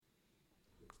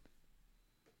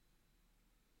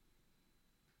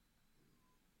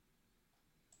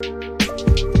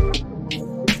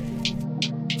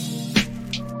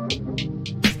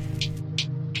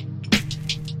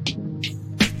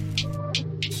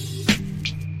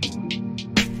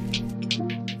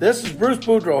This is Bruce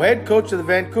Boudreau, head coach of the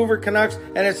Vancouver Canucks,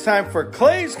 and it's time for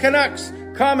Clay's Canucks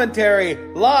commentary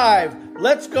live.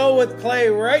 Let's go with Clay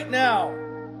right now.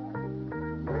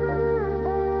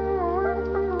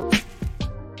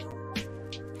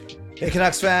 Hey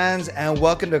Canucks fans, and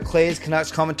welcome to Clay's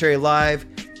Canucks commentary live,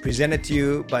 presented to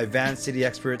you by Van City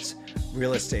Experts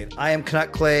Real Estate. I am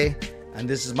Canuck Clay, and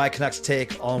this is my Canucks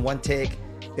take, all in one take.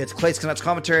 It's Clay's Canucks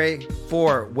commentary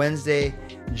for Wednesday,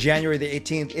 January the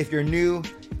 18th. If you're new,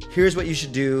 here's what you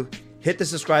should do. Hit the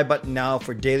subscribe button now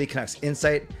for daily Canucks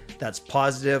insight that's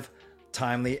positive,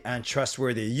 timely, and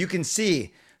trustworthy. You can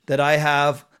see that I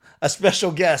have a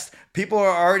special guest. People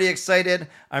are already excited.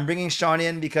 I'm bringing Sean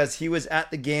in because he was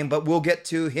at the game, but we'll get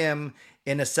to him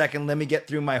in a second. Let me get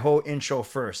through my whole intro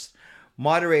first.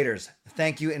 Moderators,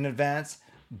 thank you in advance.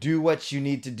 Do what you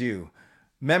need to do.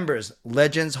 Members,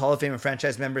 legends, Hall of Fame and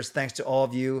franchise members, thanks to all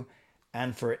of you.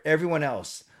 And for everyone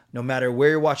else, no matter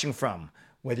where you're watching from,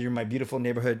 whether you're in my beautiful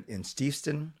neighborhood in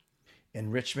Steveston, in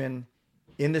Richmond,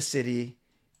 in the city,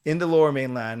 in the Lower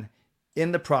Mainland,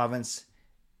 in the province,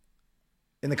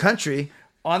 in the country,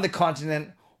 on the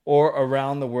continent, or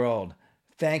around the world.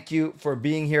 Thank you for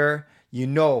being here. You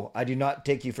know I do not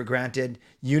take you for granted.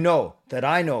 You know that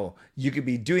I know you could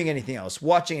be doing anything else,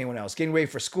 watching anyone else, getting ready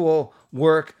for school,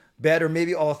 work, bed, or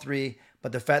maybe all three.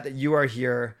 But the fact that you are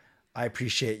here, I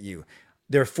appreciate you.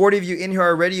 There are 40 of you in here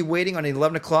already waiting on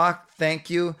 11 o'clock. Thank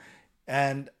you.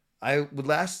 And I would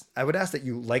ask that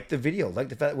you like the video, like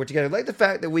the fact that we're together, like the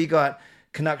fact that we got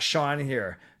Canuck Sean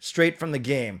here straight from the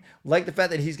game, like the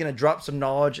fact that he's going to drop some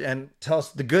knowledge and tell us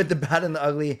the good, the bad, and the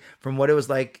ugly from what it was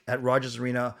like at Rogers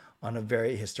Arena on a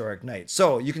very historic night.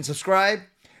 So you can subscribe.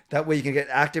 That way you can get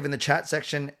active in the chat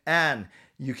section and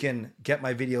you can get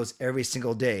my videos every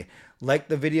single day. Like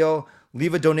the video,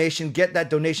 leave a donation, get that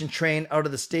donation train out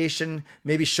of the station.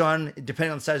 Maybe Sean,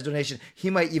 depending on the size of the donation, he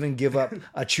might even give up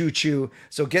a choo-choo.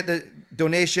 So get the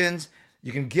donations.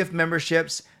 You can gift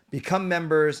memberships, become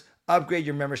members, upgrade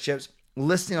your memberships,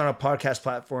 listening on a podcast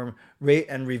platform, rate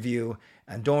and review.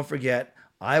 And don't forget,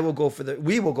 we will go for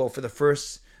the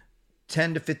first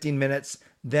 10 to 15 minutes.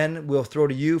 Then we'll throw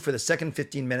to you for the second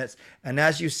 15 minutes. And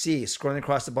as you see, scrolling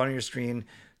across the bottom of your screen,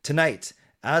 tonight,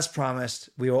 as promised,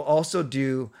 we will also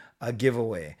do a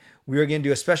giveaway. We are going to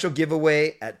do a special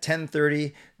giveaway at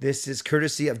 10:30. This is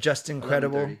courtesy of Justin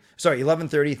Credible. 11:30. Sorry,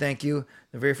 11:30. Thank you.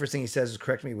 The very first thing he says is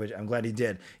correct me, which I'm glad he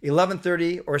did.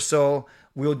 11:30 or so,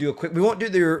 we'll do a quick. We won't do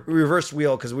the reverse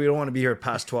wheel because we don't want to be here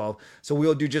past 12. So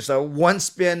we'll do just a one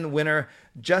spin winner.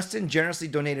 Justin generously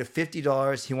donated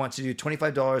 $50. He wants to do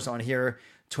 $25 on here,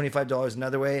 $25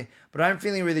 another way. But I'm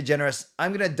feeling really generous.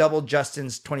 I'm going to double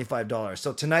Justin's $25.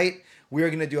 So tonight we are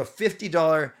going to do a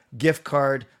 $50 gift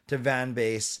card to Van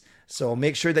Base. So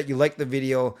make sure that you like the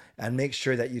video and make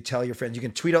sure that you tell your friends. You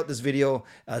can tweet out this video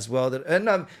as well.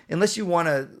 And unless you want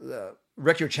to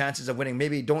wreck your chances of winning,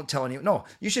 maybe don't tell anyone. No,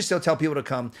 you should still tell people to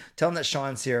come. Tell them that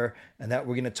Sean's here and that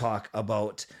we're going to talk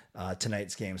about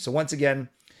tonight's game. So once again,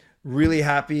 really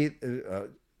happy,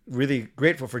 really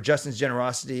grateful for Justin's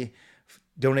generosity,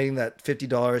 donating that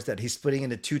 $50 that he's splitting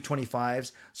into two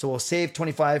 25s. So we'll save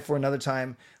 25 for another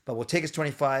time, but we'll take his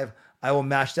 25. I will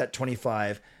match that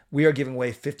 25. We are giving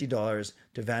away $50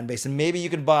 to Van Base. And maybe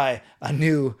you can buy a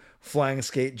new Flying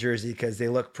Skate jersey because they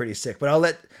look pretty sick. But I'll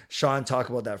let Sean talk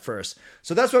about that first.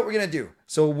 So that's what we're going to do.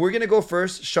 So we're going to go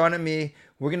first, Sean and me.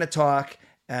 We're going to talk,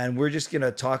 and we're just going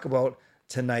to talk about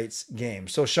tonight's game.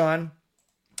 So Sean,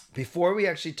 before we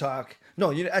actually talk,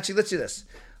 let's do this.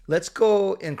 Let's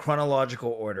go in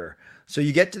chronological order. So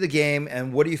you get to the game,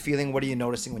 and what are you feeling? What are you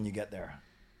noticing when you get there?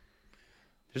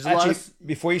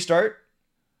 Before you start,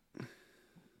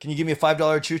 can you give me a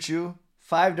 $5 choo-choo?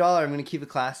 $5. I'm going to keep it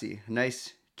classy.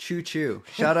 Nice choo-choo.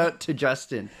 Shout out to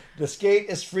Justin. The skate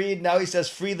is freed. Now he says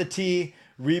free the T,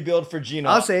 rebuild for Gino.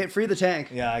 I'll say it. Free the tank.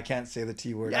 Yeah, I can't say the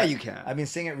T word. Yeah, you can. I've been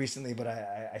saying it recently, but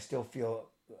I still feel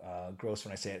gross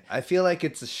when I say it. I feel like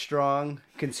it's a strong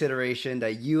consideration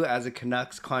that you, as a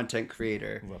Canucks content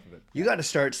creator, you got to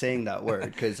start saying that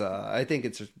word because I think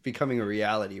it's becoming a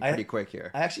reality pretty quick here.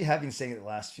 I actually have been saying it the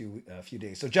last few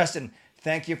days. So Justin,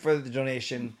 thank you for the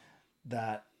donation.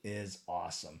 That is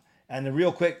awesome. And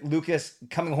real quick, Lucas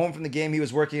coming home from the game, he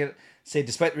was working it. Say,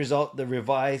 despite the result, the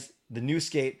new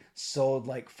skate sold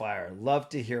like fire. Love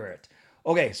to hear it.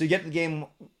 Okay, so you get to the game.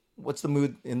 What's the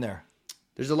mood in there?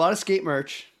 There's a lot of skate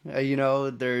merch.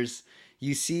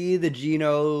 You see the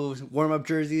Gino warm-up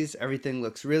jerseys. Everything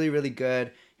looks really, really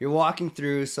good. You're walking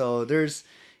through, so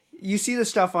you see the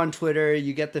stuff on Twitter.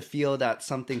 You get the feel that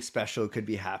something special could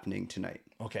be happening tonight.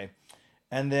 Okay.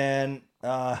 And then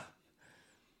how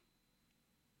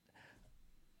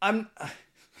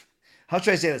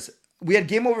should I say this? we had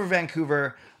Game Over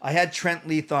Vancouver. I had Trent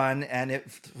Leith on, and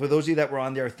for those of you that were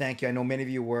on there, thank you. I know many of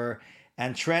you were.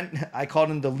 And Trent, I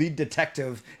called him the lead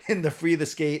detective in the Free the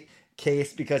Skate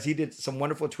case because he did some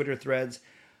wonderful Twitter threads.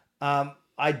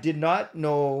 I did not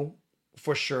know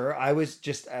for sure. I was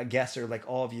just a guesser like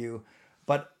all of you.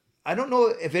 But I don't know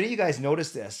if any of you guys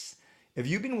noticed this. If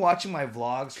you've been watching my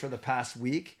vlogs for the past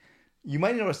week, you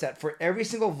might notice that for every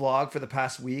single vlog for the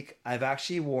past week, I've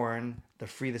actually worn the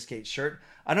Free the Skate shirt.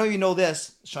 I know you know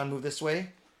this. Sean, move this way.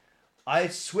 I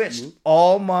switched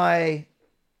all my...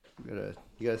 You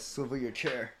gotta swivel your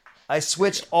chair. I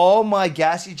switched all my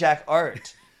Gassy Jack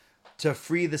art to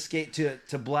Free the Skate,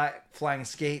 to Black Flying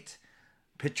Skate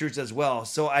pictures as well.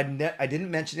 So I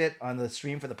didn't mention it on the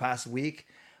stream for the past week,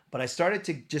 but I started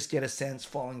to just get a sense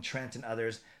following Trent and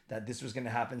others that this was going to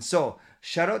happen. So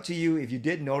shout out to you if you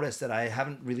did notice that I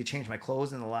haven't really changed my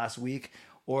clothes in the last week,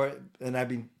 and I've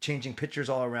been changing pictures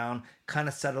all around, kind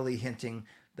of subtly hinting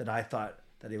that I thought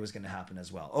that it was going to happen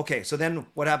as well. Okay, so then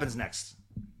what happens next?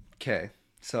 Okay,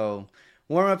 so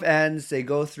warm-up ends. They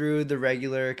go through the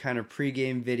regular kind of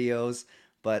pregame videos,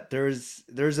 but there's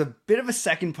a bit of a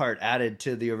second part added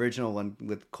to the original one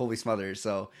with Colby Smothers.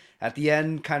 So at the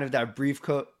end, kind of that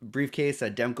briefcase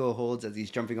that Demko holds as he's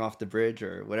jumping off the bridge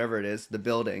or whatever it is, the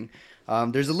building.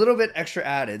 There's a little bit extra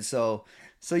added, so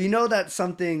you know that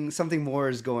something more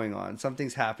is going on,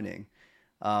 something's happening.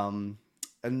 And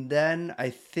then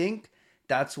I think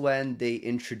that's when they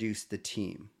introduced the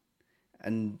team.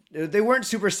 And they weren't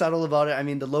super subtle about it. I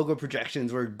mean, the logo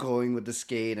projections were going with the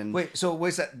skate. And wait,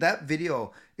 that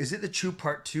video, is it the true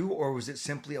part 2, or was it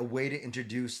simply a way to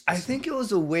introduce? I think it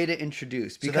was a way to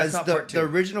introduce, because the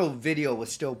original video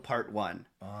was still part 1.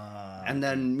 And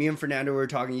then me and Fernando were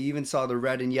talking. You even saw the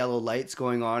red and yellow lights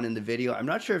going on in the video. I'm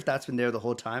not sure if that's been there the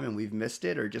whole time and we've missed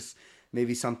it, or just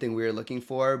maybe something we were looking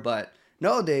for. But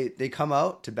no, they come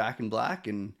out to Back in Black,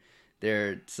 and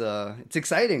it's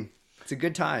exciting. It's a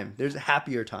good time. There's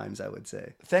happier times, I would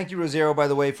say. Thank you, Rosero, by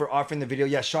the way, for offering the video.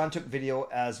 Yeah, Sean took video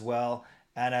as well.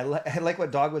 And I like what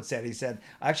Dogwood said. He said,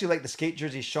 I actually like the skate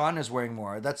jersey Sean is wearing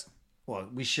more.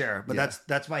 We share, but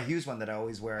that's my Hughes one that I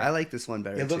always wear. I like this one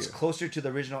better, It looks closer to the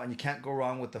original, and you can't go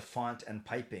wrong with the font and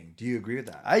piping. Do you agree with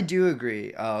that? I do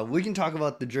agree. We can talk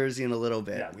about the jersey in a little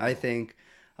bit, I think.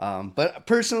 But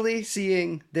personally,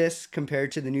 seeing this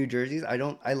compared to the new jerseys,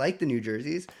 I like the new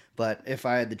jerseys, but if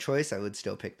I had the choice, I would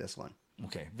still pick this one.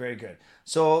 Okay, very good.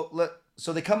 So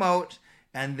they come out,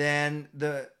 and then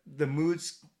the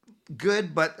mood's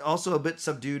good, but also a bit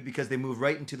subdued because they move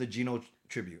right into the Gino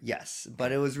tribute. Yes,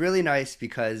 but it was really nice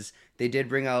because they did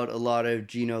bring out a lot of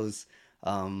Gino's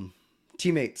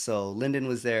teammates. So Lyndon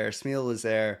was there, Smeal was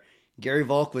there, Gary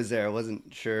Volk was there. I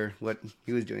wasn't sure what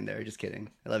he was doing there. Just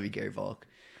kidding. I love you, Gary Volk.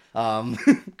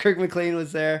 Kirk McLean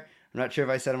was there. I'm not sure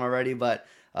if I said him already, but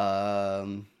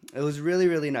it was really,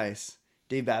 really nice.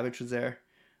 Dave Babbage was there.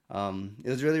 It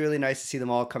was really, really nice to see them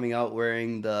all coming out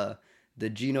wearing the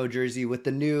Gino jersey with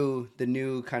the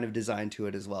new kind of design to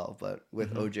it as well, but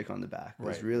with Odjick on the back. It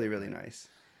was really, really nice.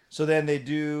 So then they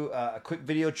do a quick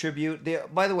video tribute.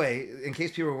 By the way, in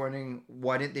case people were wondering,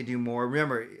 why didn't they do more?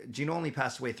 Remember, Gino only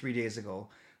passed away 3 days ago,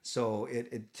 so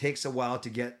it takes a while to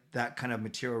get that kind of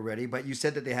material ready. But you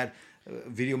said that they had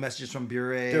video messages from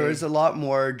Bure. There was a lot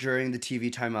more during the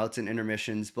TV timeouts and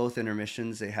intermissions. Both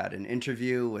intermissions, they had an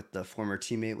interview with the former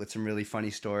teammate with some really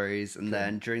funny stories. And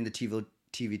then during the TV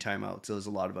timeouts, it was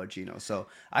a lot about Gino. So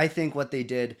I think what they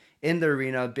did in the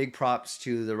arena, big props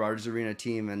to the Rogers Arena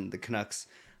team and the Canucks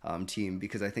team,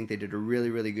 because I think they did a really,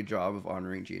 really good job of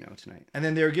honoring Gino tonight. And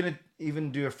then they're going to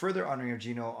even do a further honoring of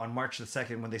Gino on March the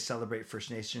 2nd when they celebrate First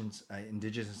Nations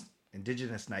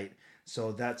Indigenous Night.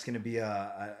 So that's going to be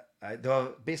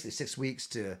basically 6 weeks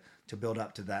to build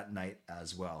up to that night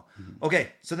as well. Okay,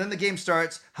 so then the game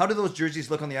starts. How do those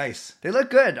jerseys look on the ice? They look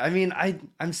good. I mean,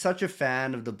 I'm such a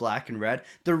fan of the black and red.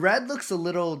 The red looks a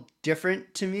little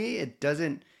different to me. It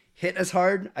doesn't hit as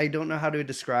hard. I don't know how to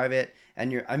describe it.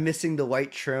 And I'm missing the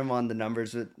white trim on the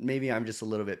numbers. But maybe I'm just a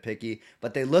little bit picky.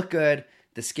 But they look good.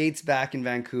 The skate's back in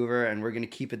Vancouver, and we're going to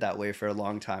keep it that way for a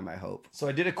long time, I hope. So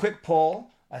I did a quick poll.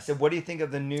 I said, what do you think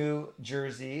of the new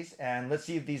jerseys? And let's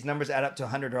see if these numbers add up to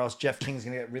 100, or else Jeff King's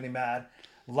going to get really mad.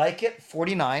 Like it,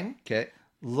 49. Okay.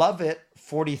 Love it,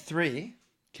 43.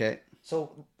 Okay.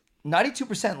 So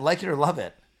 92% like it or love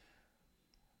it.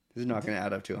 This is not going to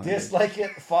add up to 100. Dislike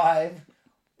it, 5.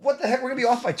 What the heck? We're going to be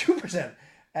off by 2%.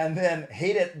 And then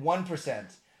hate it,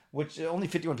 1%, which only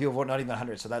 51 people vote, not even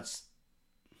 100. So that's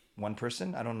one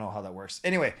person. I don't know how that works.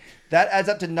 Anyway, that adds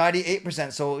up to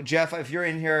 98%. So Jeff, if you're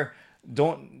in here,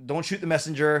 don't shoot the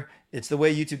messenger. It's the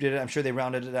way YouTube did it. I'm sure they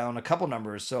rounded it down a couple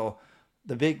numbers. So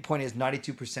the big point is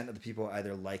 92% of the people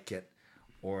either like it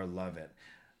or love it.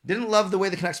 Didn't love the way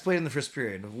the Canucks played in the first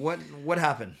period. What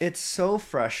happened? It's so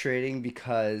frustrating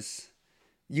because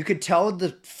you could tell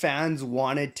the fans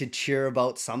wanted to cheer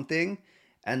about something,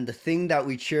 and the thing that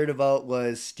we cheered about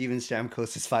was Steven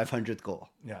Stamkos' 500th goal.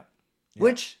 Yeah.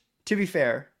 Which, to be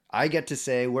fair, I get to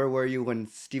say, where were you when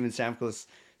Steven Stamkos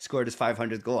scored his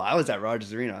 500th goal? I was at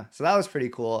Rogers Arena, so that was pretty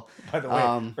cool. By the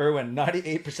way, Erwin,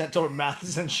 98% total math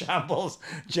is in shambles.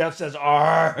 Jeff says,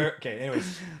 "R." Okay,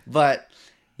 anyways. But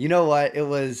you know what? It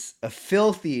was a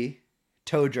filthy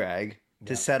toe drag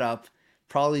to set up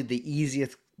probably the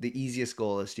easiest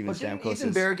goal of Steven Stamkos. Didn't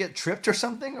Ethan Bear get tripped or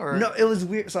something? Or no, it was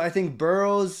weird. So I think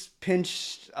Burrows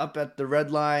pinched up at the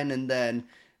red line, and then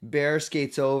Bear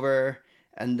skates over,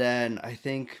 and then I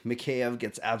think Mikheyev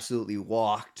gets absolutely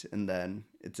walked, and then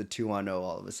it's a 2-0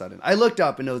 all of a sudden. I looked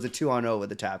up, and it was a 2-0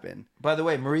 with a tap in. By the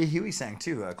way, Marie Huey sang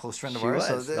too, a close friend of ours.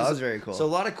 So that was very cool. So a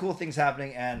lot of cool things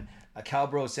happening, and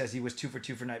Calbro says he was 2 for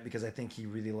 2 for night because I think he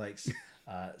really likes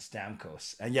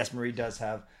Stamkos. And yes, Marie does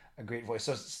have a great voice.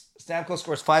 So Stamkos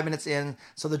scores 5 minutes in,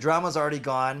 so the drama's already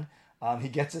gone. He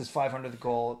gets his 500th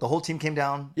goal. The whole team came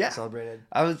down, celebrated.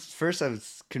 I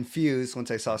was confused once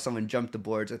I saw someone jump the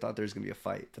boards. I thought there was going to be a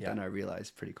fight, but then I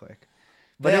realized pretty quick.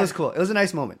 But it was cool. It was a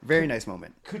nice moment. Very nice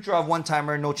moment. Kucherov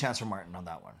one-timer, no chance for Martin on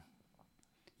that one.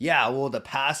 Yeah, well, the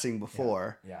passing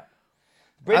before. Yeah.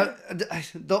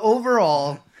 The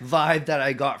overall vibe that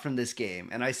I got from this game,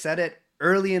 and I said it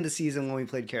early in the season when we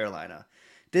played Carolina,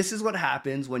 this is what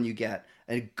happens when you get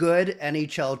a good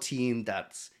NHL team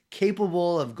that's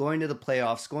capable of going to the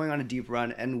playoffs, going on a deep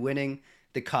run, and winning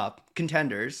the cup,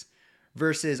 contenders,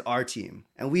 versus our team.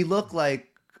 And we look like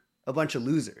a bunch of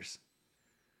losers.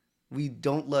 We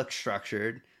don't look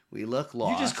structured. We look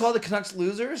lost. You just call the Canucks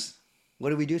losers? What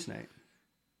did we do tonight?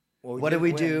 Well, What did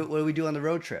we do on the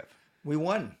road trip? We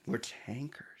won. We're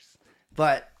tankers.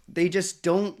 But they just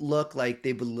don't look like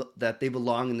they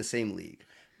belong in the same league.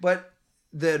 But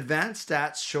the advanced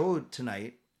stats showed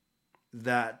tonight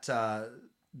that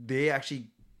they actually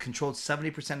controlled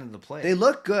 70% of the play. They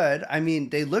look good. I mean,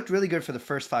 they looked really good for the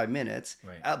first 5 minutes.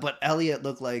 Right. But Elliott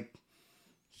looked like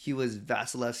he was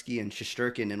Vasilevsky and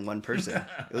Shesterkin in one person.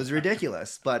 It was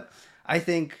ridiculous. But I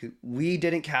think we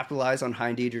didn't capitalize on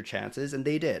high danger chances, and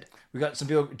they did. We got some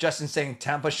people, Justin saying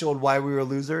Tampa showed why we were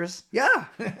losers. Yeah,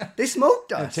 they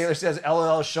smoked us. And Taylor says,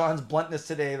 LOL, Sean's bluntness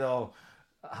today, though.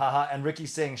 Haha. And Ricky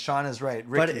saying Sean is right.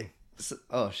 Ricky.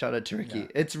 Shout out to Ricky. Yeah.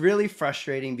 It's really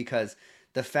frustrating because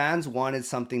the fans wanted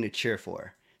something to cheer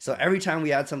for. So every time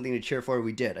we had something to cheer for,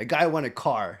 we did. A guy won a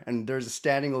car, and there was a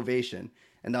standing ovation,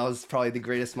 and that was probably the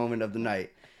greatest moment of the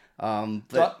night.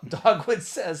 Dogwood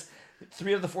says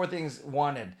 3 of the 4 things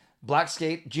wanted: black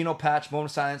skate, Gino patch,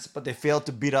 moment of silence, but they failed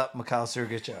to beat up Mikhail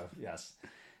Sergachev. Yes.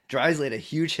 Dries laid a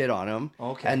huge hit on him.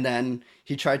 Okay. And then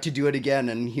he tried to do it again,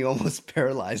 and he almost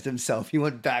paralyzed himself. He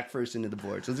went back first into the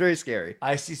board. So it was very scary.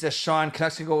 IC says Sean,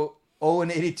 Canucks can go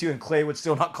 0-82, and Clay would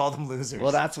still not call them losers.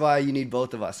 Well, that's why you need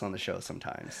both of us on the show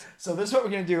sometimes. So this is what we're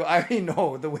going to do. I already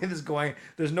know the way this is going.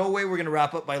 There's no way we're going to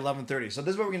wrap up by 11:30. So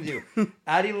this is what we're going to do.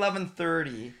 At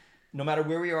 11:30, no matter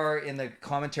where we are in the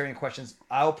commentary and questions,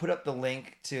 I'll put up the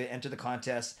link to enter the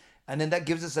contest. And then that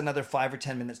gives us another 5 or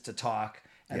 10 minutes to talk.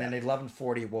 And then at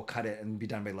 11:40, we'll cut it and be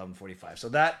done by 11:45. So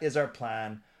that is our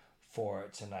plan for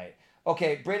tonight.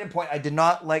 Okay, Braden Point, I did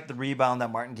not like the rebound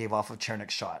that Martin gave off of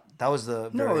Chernik's shot. That was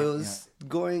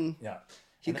going... Yeah.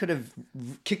 He could have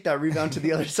kicked that rebound to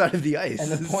the other side of the ice.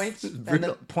 And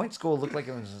the points goal looked like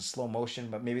it was in slow motion,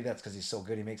 but maybe that's because he's so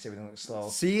good. He makes everything look slow.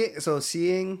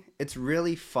 Seeing, it's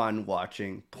really fun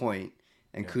watching Point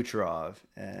and Kucherov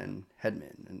and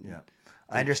Hedman. And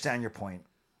I understand your point.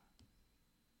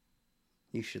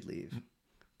 You should leave.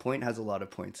 Point has a lot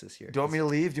of points this year. Do you want me to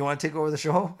leave? Do you want to take over the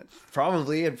show?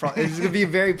 Probably. It's going to be a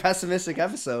very pessimistic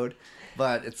episode,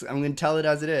 but I'm going to tell it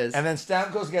as it is. And then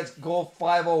Stamkos gets goal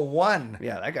 501.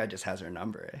 Yeah, that guy just has our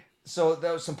number, eh? So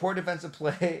there was some poor defensive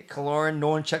play. Kaloran, no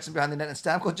one checks him behind the net, and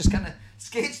Stamkos just kind of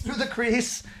skates through the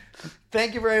crease.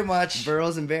 Thank you very much.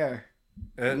 Burrows and Bear.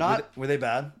 Were they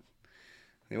bad?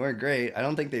 They weren't great. I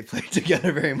don't think they played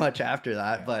together very much after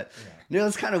that, but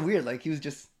it's kind of weird. Like, he was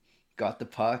just got the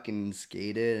puck and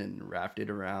skated and wrapped it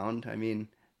around. I mean,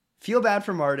 feel bad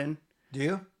for Martin. Do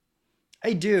you?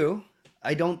 I do.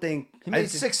 I don't think he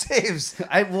made 6 saves.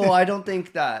 I don't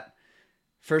think that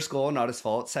first goal not his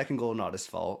fault, second goal not his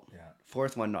fault,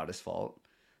 fourth one not his fault.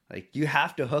 Like, you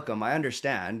have to hook him. I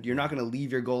understand you're not going to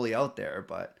leave your goalie out there,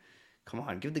 but come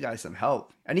on, give the guy some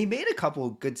help. And he made a couple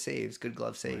good saves, good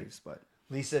glove saves, but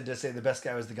Lisa just say the best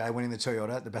guy was the guy winning the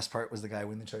Toyota. The best part was the guy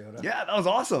winning the Toyota. Yeah, that was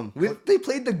awesome. They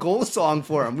played the goal song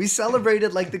for him. We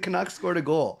celebrated like the Canucks scored a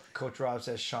goal. Coach Rob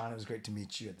says, Sean, it was great to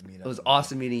meet you at the meetup. It was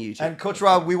awesome meeting you too. And Coach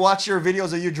Rob, we watched your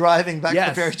videos of you driving back to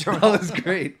the ferry terminal. That was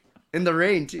great. In the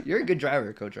rain too. You're a good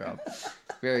driver, Coach Rob.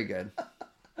 Very good.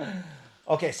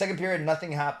 Okay, second period,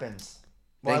 nothing happens.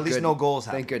 Well, Thank at least no goals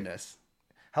happen. Thank goodness.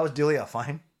 How was Delia?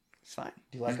 Fine? It's fine.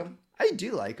 Do you like him? I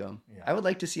do like him. Yeah. I would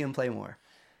like to see him play more.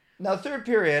 Now, third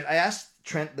period, I asked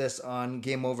Trent this on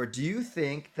Game Over. Do you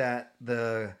think that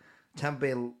the Tampa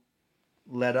Bay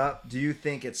let up? Do you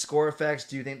think it's score effects?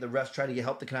 Do you think the refs tried to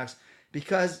help the Canucks?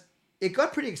 Because it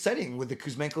got pretty exciting with the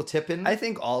Kuzmenko tip-in. I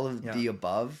think all of the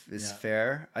above is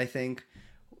fair. I think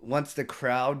once the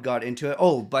crowd got into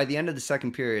it, by the end of the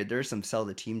second period, there's some sell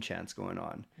the team chants going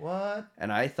on. What?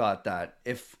 And I thought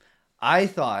if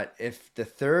the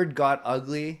third got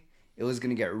ugly, it was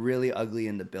going to get really ugly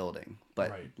in the building.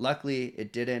 But luckily,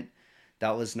 it didn't.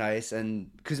 That was nice.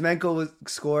 And Kuzmenko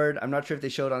scored. I'm not sure if they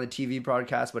showed on the TV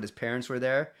broadcast, but his parents were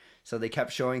there. So they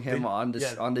kept showing him on the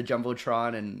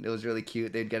Jumbotron, and it was really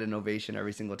cute. They'd get an ovation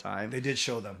every single time. They did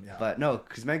show them, yeah. But no,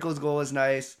 Kuzmenko's goal was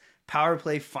nice. Power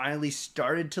play finally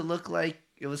started to look like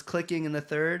it was clicking in the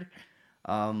third.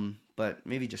 But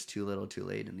maybe just too little too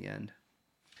late in the end.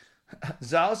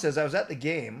 Zal says, I was at the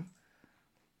game,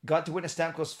 got to witness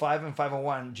Stamkos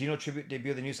 5-5-1, Gino tribute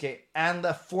debut of the new skate, and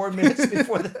the 4 minutes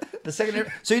before the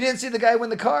second. So you didn't see the guy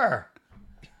win the car.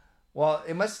 Well,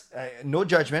 it must, no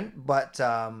judgment, but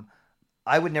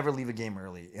I would never leave a game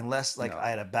early unless I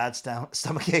had a bad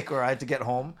stomach ache or I had to get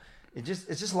home. It's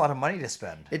just a lot of money to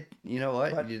spend. You know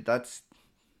what? That's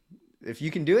if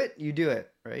you can do it, you do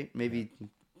it, right? Maybe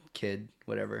kid,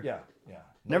 whatever. Yeah.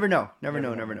 Never know. Never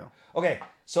know. Okay,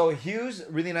 so Hughes,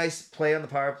 really nice play on the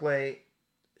power play,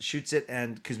 shoots it,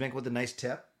 and Kuzmenko with a nice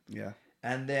tip. Yeah.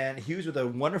 And then Hughes with a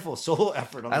wonderful solo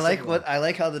effort on the I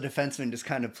like how the defenseman just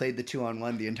kind of played the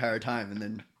 2-on-1 the entire time, and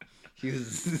then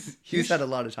Hughes had a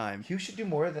lot of time. Hughes should do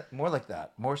more like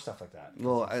that, more stuff like that.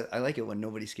 Well, I like it when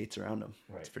nobody skates around him.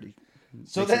 Right. It's pretty.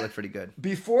 So makes it look pretty good.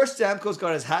 Before Stamkos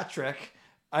got his hat trick,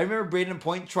 I remember Braden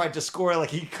Point tried to score. Like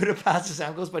he could have passed to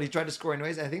Stamkos, but he tried to score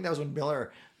anyways. I think that was when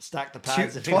Miller stacked the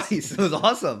pads twice. It was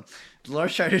awesome.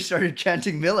 Lars Scheider started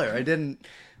chanting Miller. I didn't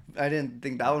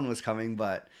think that one was coming,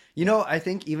 but I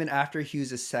think even after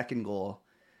Hughes' second goal,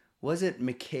 was it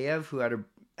Mikheyev who had a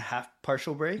half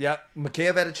partial break? Yeah,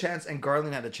 Mikheyev had a chance and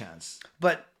Garland had a chance.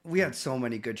 But we had so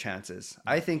many good chances.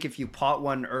 I think if you pot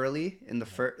one early in the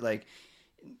first,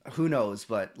 who knows?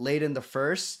 But late in the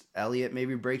first, Elliott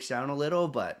maybe breaks down a little,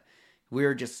 but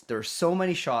there were so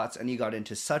many shots and he got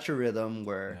into such a rhythm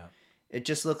where it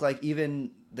just looked like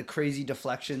even the crazy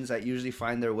deflections that usually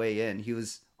find their way in, he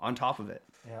was on top of it.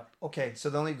 Yeah. Okay, so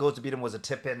the only goal to beat him was a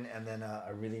tip-in and then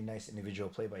a really nice individual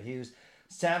play by Hughes.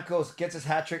 Stamkos gets his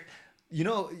hat trick. You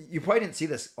probably didn't see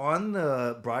this. On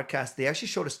the broadcast, they actually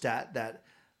showed a stat that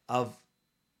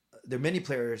there are many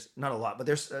players, not a lot, but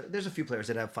there's a few players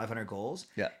that have 500 goals.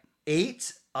 Yeah.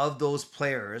 8 of those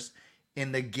players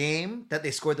in the game that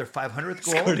they scored their 500th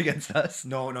goal. Scored against us?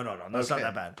 No. That's not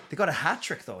that bad. They got a hat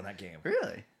trick, though, in that game.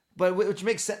 Really? But which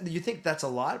makes sense. You think that's a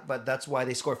lot, but that's why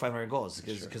they score 500 goals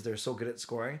because they're so good at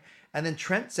scoring. And then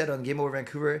Trent said on Game Over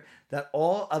Vancouver that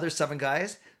all other 7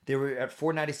 guys, they were at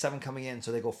 497 coming in,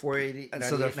 so they go 480, and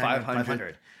so they're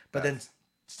 500. But then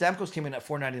Stamkos came in at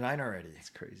 499 already. It's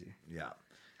crazy. Yeah.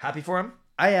 Happy for him?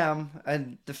 I am,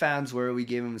 and the fans were. We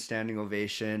gave him a standing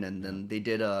ovation, and then they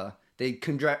did they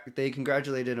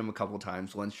congratulated him a couple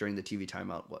times, once during the TV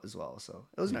timeout as well. So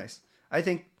it was nice. I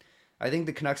think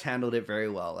the Canucks handled it very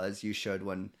well, as you should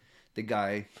when the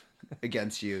guy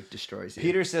against you destroys you.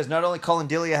 Peter says not only Colin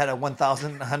Delia had a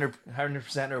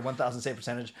 1,100% or 1,000 save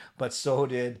percentage, but so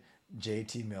did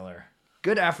JT Miller.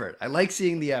 Good effort. I like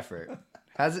seeing the effort.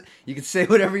 You can say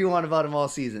whatever you want about him all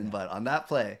season, but on that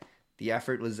play, the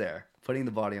effort was there, putting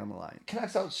the body on the line.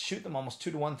 Canucks outshoot them almost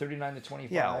 2-1,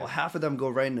 39-25. Yeah, well, half of them go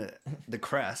right into the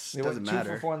crest. It doesn't matter.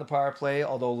 2 for 4 on the power play,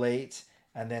 although late,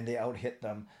 and then they out-hit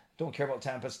them. Don't care about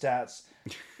Tampa stats.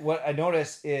 What I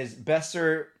noticed is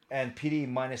Besser and PD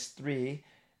 -3,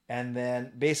 and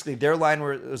then basically their line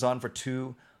was on for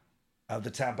 2 of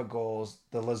the Tampa goals.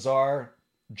 The Lazar,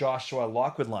 Joshua,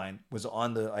 Lockwood line was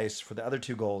on the ice for the other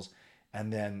 2 goals,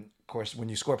 and then of course when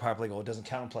you score a power play goal, it doesn't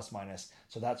count in plus minus.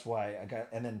 So that's why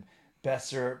and then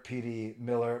Besser, PD,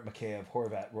 Miller, Mikheyev,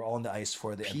 Horvat were all on the ice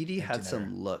for the PD had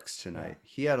some looks tonight. Yeah.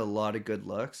 He had a lot of good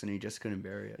looks, and he just couldn't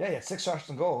bury it. Yeah, he had 6 shots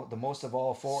on goal, the most of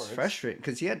all forwards. It's frustrating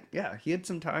because he had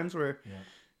some times where,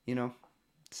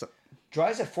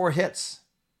 Dries had 4 hits.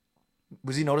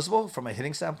 Was he noticeable from a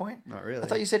hitting standpoint? Not really. I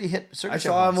thought you said he hit Sergachev. I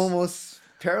saw him almost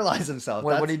paralyze himself.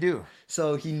 What did he do?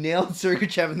 So he nailed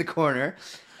Sergachev in the corner,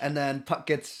 and then puck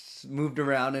gets moved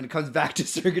around and it comes back to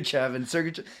Sergachev. And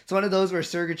Sergachev, it's one of those where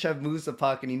Sergachev moves the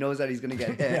puck and he knows that he's going to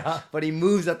get hit, but he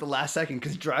moves at the last second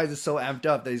because Dries is so amped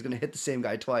up that he's going to hit the same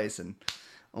guy twice and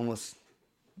almost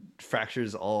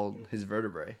fractures all his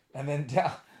vertebrae. And then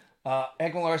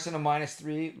Ekman Larsson a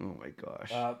 -3. Oh my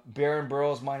gosh. Baron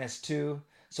Burrows -2.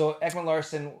 So Ekman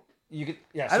Larsson, you could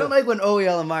I don't like when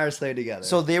OEL and Myers play together.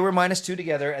 So they were -2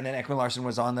 together, and then Ekman Larsson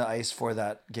was on the ice for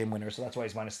that game winner, so that's why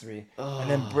he's -3. And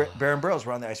then Baron Burrows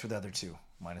were on the ice for the other two,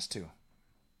 -2.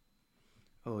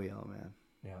 OEL, man.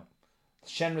 Yeah.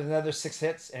 Shen with another 6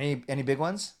 hits. Any big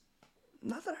ones?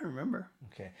 Not that I remember.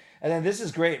 Okay. And then this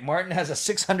is great. Martin has a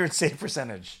 600 save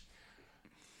percentage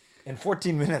in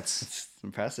 14 minutes. It's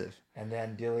impressive. And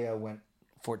then Delia went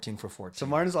 14 for 14. So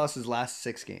Martin's lost his last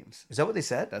 6 games. Is that what they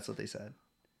said? That's what they said.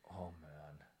 Oh,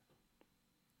 man.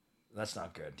 That's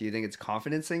not good. Do you think it's a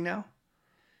confidence thing now?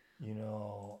 You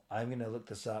know, I'm going to look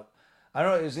this up. I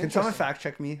don't know. It was Can someone fact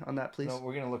check me on that, please? No,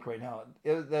 we're going to look right now.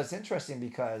 That's interesting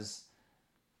because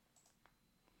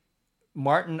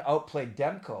Martin outplayed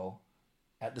Demko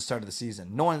at the start of the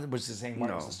season. No one was saying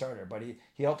Martin was the starter, but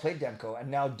he outplayed Demko, and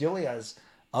now Dilia's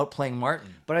outplaying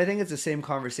Martin. But I think it's the same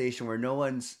conversation where no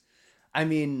one's... I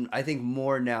mean, I think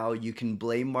more now you can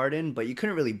blame Martin, but you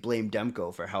couldn't really blame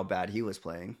Demko for how bad he was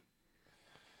playing.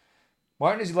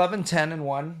 Martin is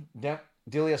 11-10-1.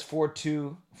 Dilia's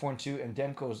 4-2, and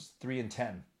Demko's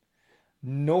 3-10.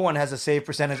 No one has a save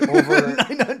percentage over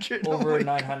 900. Over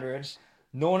 900.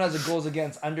 No one has a goals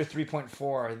against under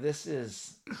 3.4. This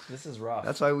is rough.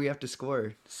 That's why we have to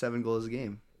score 7 goals a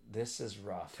game. This is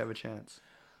rough. To have a chance.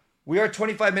 We are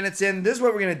 25 minutes in. This is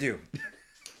what we're going to do.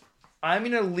 I'm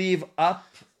going to leave up...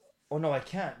 Oh, no, I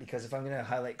can't because if I'm going to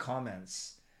highlight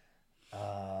comments...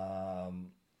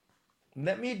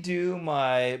 let me do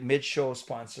my mid-show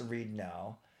sponsor read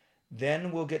now.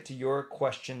 Then we'll get to your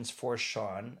questions for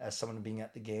Sean as someone being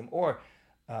at the game.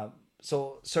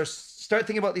 So start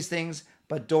thinking about these things,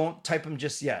 but don't type them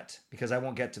just yet because I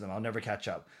won't get to them. I'll never catch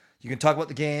up. You can talk about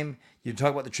the game. You can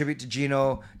talk about the tribute to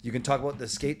Gino. You can talk about the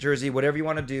skate jersey, whatever you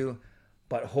want to do.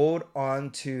 But hold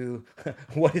on to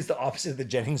what is the opposite of the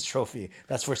Jennings Trophy.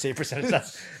 That's for save percentage.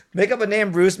 Make up a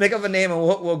name, Bruce. Make up a name, and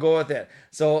we'll go with it.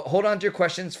 So hold on to your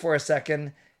questions for a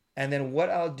second. And then what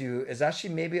I'll do is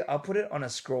actually maybe I'll put it on a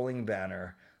scrolling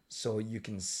banner so you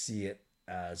can see it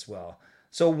as well.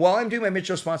 So while I'm doing my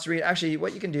mid-show sponsor read, actually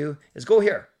what you can do is go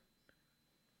here.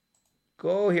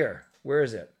 Go here. Where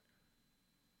is it?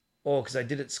 Oh, because I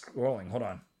did it scrolling. Hold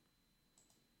on.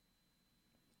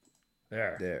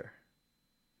 There.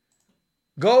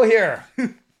 Go here.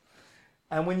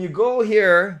 And when you go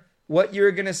here, what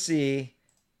you're going to see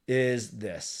is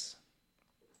this.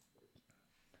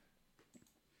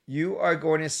 You are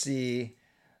going to see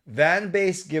Van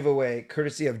Base giveaway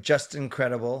courtesy of Just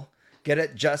Incredible. Get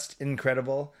it? Just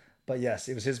Incredible. But yes,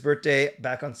 it was his birthday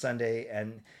back on Sunday.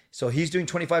 And so he's doing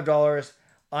 $25.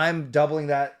 I'm doubling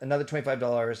that, another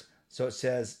 $25. So it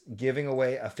says giving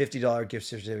away a $50 gift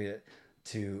certificate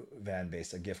to Van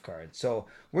Base, a gift card. So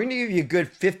we're going to give you a good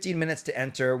 15 minutes to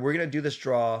enter. We're going to do this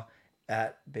draw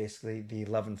at basically the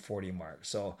 11:40 mark.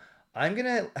 So I'm going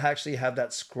to actually have that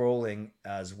scrolling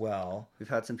as well. We've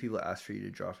had some people ask for you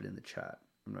to drop it in the chat.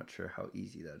 I'm not sure how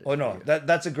easy that is. Oh no,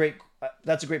 that's a great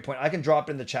point. I can drop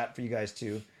it in the chat for you guys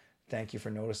too. Thank you for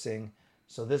noticing.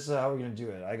 So this is how we're going to do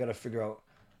it. I got to figure out.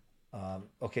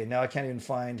 Okay, now I can't even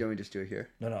find. Do you want me to just do it here?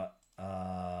 No.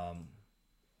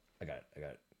 I got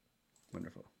it.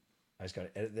 Wonderful. I just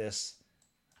got to edit this,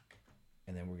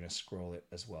 and then we're going to scroll it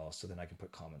as well, so then I can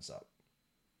put comments up.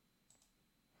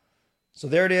 So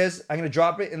there it is. I'm going to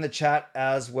drop it in the chat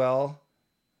as well.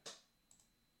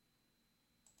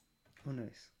 Oh,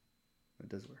 nice. That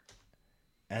does work.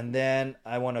 And then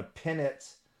I want to pin it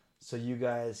so you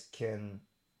guys can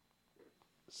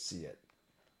see it.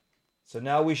 So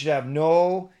now we should have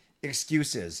no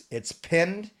excuses. It's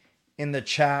pinned in the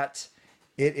chat.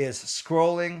 It is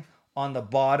scrolling on the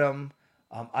bottom.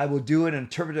 I will do an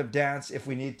interpretive dance if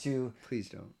we need to. Please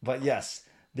don't. But yes,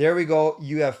 there we go.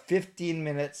 You have 15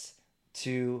 minutes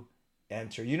to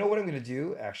enter. You know what I'm going to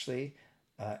do actually,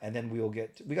 and then we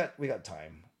got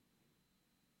time.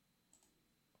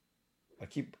 I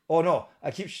keep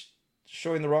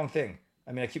showing the wrong thing.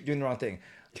 I keep doing the wrong thing.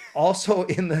 Also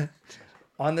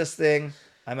on this thing,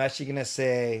 I'm actually going to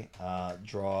say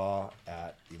draw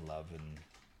at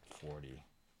 11:40.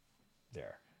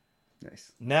 There.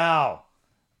 Nice. Now,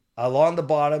 along the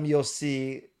bottom, you'll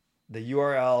see the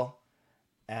URL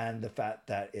and the fact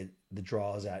that the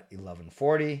draw is at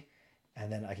 11:40,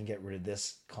 and then I can get rid of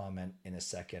this comment in a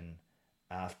second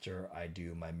after I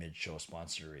do my mid-show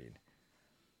sponsor read.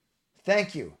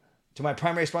 Thank you to my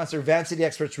primary sponsor, Van City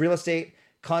Experts Real Estate.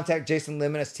 Contact Jason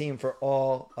Lim and his team for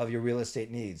all of your real estate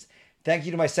needs. Thank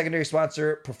you to my secondary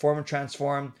sponsor, Perform and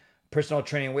Transform, personal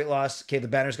training and weight loss. Okay, the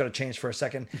banner's got to change for a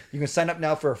second. You can sign up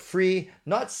now for a free,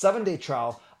 not 7-day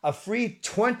trial, a free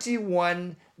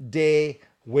 21-day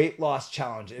weight loss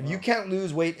challenge. If you can't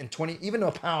lose weight in 20, even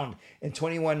a pound in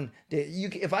 21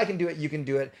 days, if I can do it, you can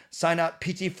do it. Sign up,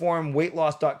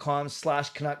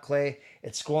 ptformweightloss.com/CanuckClay.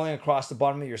 It's scrolling across the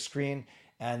bottom of your screen.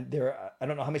 And I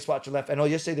don't know how many spots are left. I know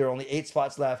yesterday there were only 8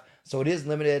 spots left. So it is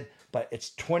limited, but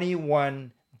it's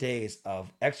 21 days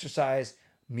of exercise,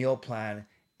 meal plan,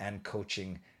 and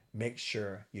coaching. Make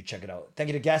sure you check it out. Thank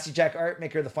you to Gassy Jack Art,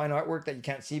 maker of the fine artwork that you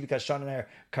can't see because Sean and I are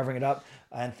covering it up.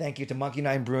 And thank you to Monkey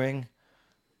Nine Brewing,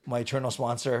 my eternal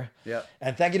sponsor. Yep.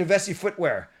 And thank you to Vessi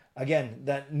Footwear. Again,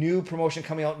 that new promotion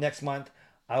coming out next month.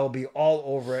 I will be all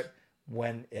over it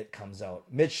when it comes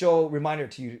out. Mid-show reminder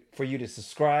for you to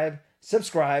subscribe so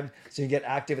you can get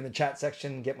active in the chat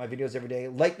section, get my videos every day.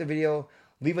 Like the video,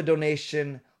 leave a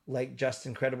donation like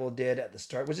Justin Credible did at the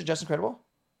start. Was it Justin Credible?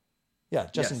 Yeah,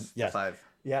 Justin. Yes. 5.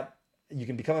 Yeah. You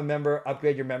can become a member,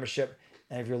 upgrade your membership.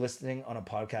 And if you're listening on a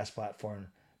podcast platform,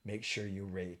 make sure you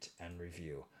rate and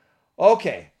review.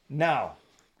 Okay, now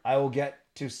I will get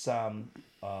to some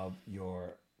of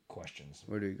your questions.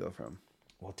 Where do we go from?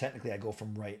 Well, technically I go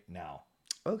from right now.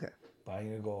 Okay. But I'm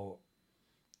going to go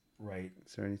right.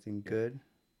 Is there anything good?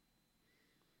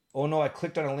 Oh no, I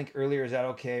clicked on a link earlier. Is that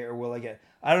okay? Or will I get...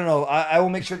 I don't know. I will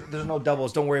make sure that there's no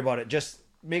doubles. Don't worry about it. Just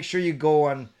make sure you go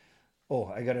on... Oh,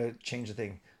 I got to change the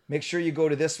thing. Make sure you go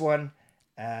to this one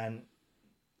and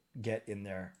get in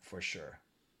there for sure.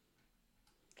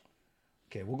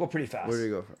 Okay, we'll go pretty fast. Where do we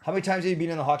go from? How many times have you been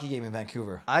in the hockey game in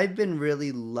Vancouver? I've been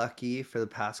really lucky for the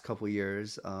past couple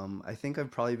years. I think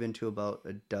I've probably been to about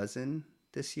a dozen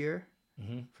this year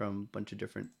from a bunch of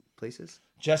different places.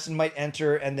 Justin might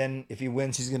enter, and then if he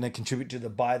wins, he's going to contribute to the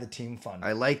Buy the Team Fund.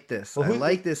 I like this. Well, I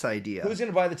like this idea. Who's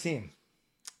going to buy the team?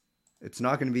 It's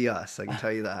not going to be us. I can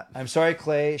tell you that. I'm sorry,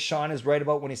 Clay. Sean is right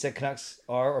about when he said Canucks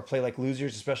are or play like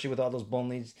losers, especially with all those blown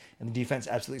leads, and the defense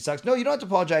absolutely sucks. No, you don't have to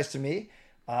apologize to me.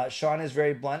 Sean is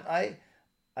very blunt. I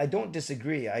don't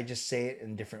disagree. I just say it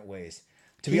in different ways.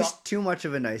 He's too much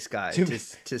of a nice guy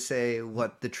to say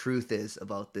what the truth is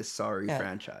about this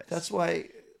franchise. That's why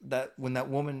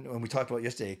when we talked about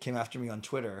yesterday, came after me on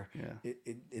Twitter. Yeah.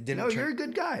 It didn't. No, you're a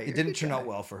good guy. It didn't turn out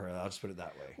well for her. I'll just put it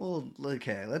that way. Well,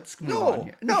 okay, let's move on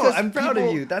here. No, I'm proud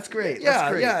of you. That's great. Yeah,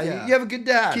 That's great. yeah. You have a good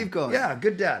dad. Keep going. Yeah,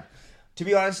 good dad. To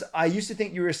be honest, I used to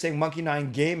think you were saying Monkey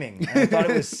Nine Gaming. And I thought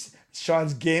it was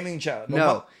Sean's gaming channel.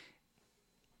 No.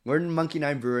 We're in Monkey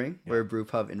Nine Brewing. Yeah. We're a brew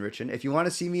pub in Richmond. If you want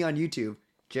to see me on YouTube,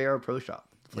 JR Pro Shop,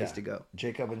 the place to go.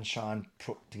 Jacob and Sean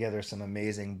put together some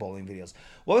amazing bowling videos.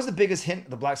 What was the biggest hint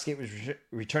the black skate was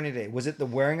returning today? Was it the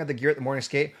wearing of the gear at the morning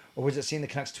skate, or was it seeing the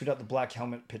Canucks tweet out the black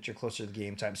helmet picture closer to the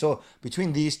game time? So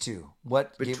between these two,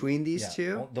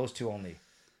 those two only.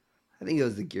 I think it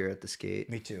was the gear at the skate.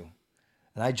 Me too.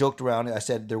 And I joked around. I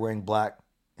said they're wearing black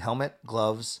helmet,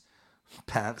 gloves,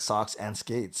 pants, socks, and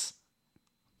skates.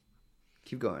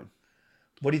 Keep going.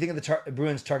 What do you think of the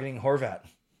Bruins targeting Horvat?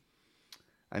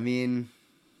 I mean,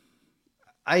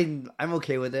 I'm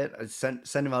okay with it. I'd send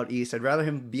him out east. I'd rather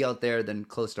him be out there than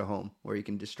close to home, where he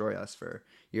can destroy us for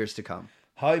years to come.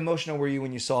 How emotional were you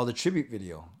when you saw the tribute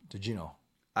video to Gino?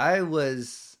 I wouldn't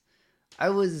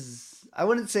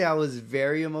say I was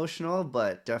very emotional,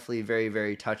 but definitely very,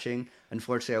 very touching.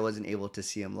 Unfortunately, I wasn't able to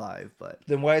see him live. But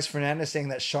then why is Fernandez saying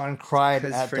that Sean cried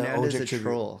at the Odjick tribute?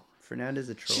 Troll. Fernandez is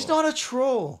a troll. She's not a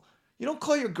troll. You don't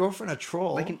call your girlfriend a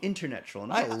troll. Like an internet troll,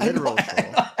 not a literal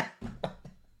troll.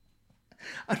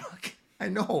 I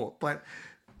know, but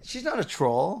she's not a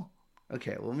troll.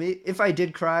 Okay, well, if I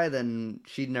did cry, then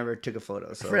she never took a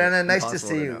photo. So Fernanda, nice to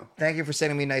see you. Thank you for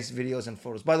sending me nice videos and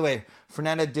photos. By the way,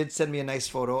 Fernanda did send me a nice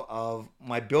photo of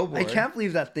my billboard. I can't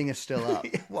believe that thing is still up.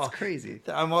 Well, it's crazy.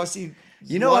 I'm also...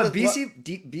 You know what?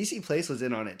 BC Place was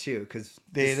in on it too, because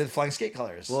they did flying skate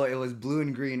colors. Well, it was blue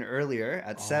and green earlier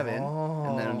at 7,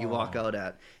 and then you walk out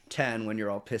at 10 when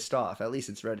you're all pissed off. At least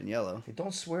it's red and yellow. Hey,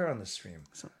 don't swear on the stream.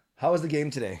 How was the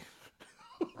game today?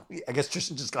 I guess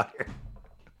Tristan just got here.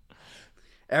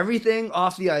 Everything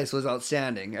off the ice was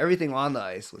outstanding. Everything on the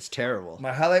ice was terrible.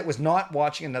 My highlight was not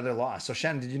watching another loss. So,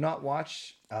 Shannon, did you not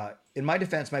watch? In my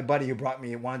defense, my buddy who brought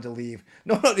me wanted to leave.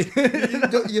 No,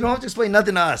 you don't have to explain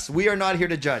nothing to us. We are not here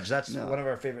to judge. That's one of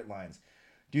our favorite lines.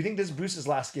 Do you think this is Bruce's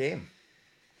last game?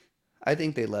 I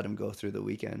think they let him go through the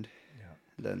weekend. Yeah.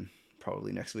 Then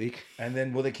probably next week. And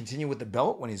then will they continue with the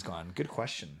belt when he's gone? Good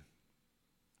question.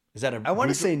 Is that I want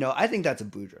to say no. I think that's a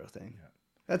Boudreaux thing. Yeah.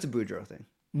 That's a Boudreaux thing.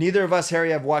 Neither of us,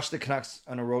 Harry, have watched the Canucks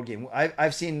on a road game.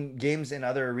 I've seen games in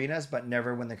other arenas, but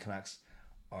never when the Canucks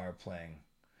are playing.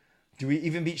 Do we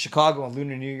even beat Chicago on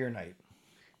Lunar New Year night?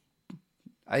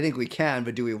 I think we can,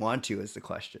 but do we want to is the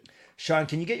question. Sean,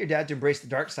 can you get your dad to embrace the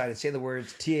dark side and say the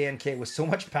words TANK with so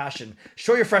much passion?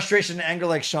 Show your frustration and anger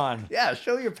like Sean. Yeah,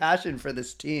 show your passion for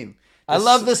this team. I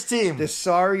love this team. This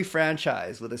sorry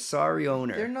franchise with a sorry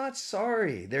owner. They're not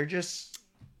sorry. They're just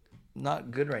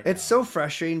not good right now. It's so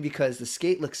frustrating because the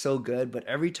skate looks so good, but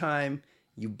every time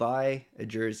you buy a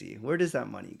jersey, where does that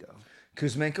money go?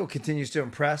 Kuzmenko continues to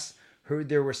impress. Heard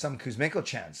there were some Kuzmenko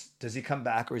chants. Does he come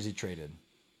back or is he traded?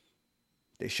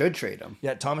 They should trade him.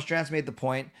 Yeah, Thomas Strance made the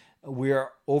point. We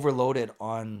are overloaded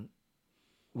on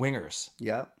wingers.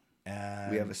 Yeah.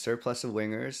 And We have a surplus of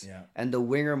wingers. Yeah. And the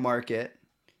winger market,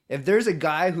 if there's a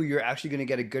guy who you're actually going to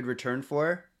get a good return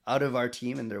for out of our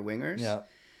team and their wingers, yeah.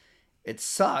 it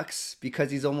sucks because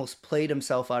he's almost played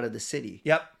himself out of the city.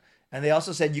 Yep. And they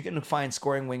also said you can find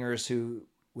scoring wingers who,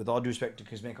 with all due respect to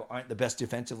Kuzmenko, aren't the best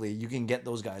defensively. You can get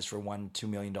those guys for $1-2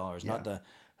 million, not the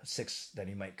 $6 that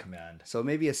he might command. So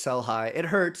maybe a sell high. It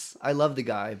hurts. I love the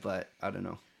guy, but I don't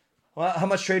know. Well, how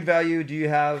much trade value do you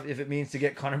have if it means to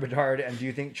get Connor Bedard? And do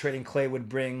you think trading Clay would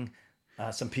bring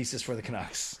some pieces for the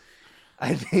Canucks?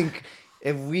 I think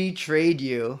if we trade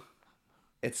you,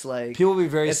 it's like People will be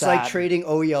very sad. It's like trading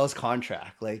OEL's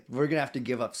contract. Like we're gonna have to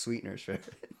give up sweeteners for it.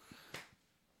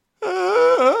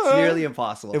 It's nearly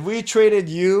impossible. If we traded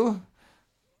you,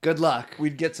 Good luck.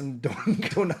 we'd get some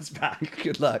donuts back.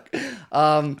 Good luck.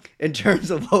 In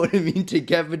terms of what would it mean to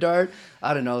get Bedard,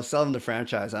 I don't know. Sell him the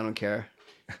franchise. I don't care.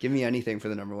 Give me anything for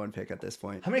the number one pick at this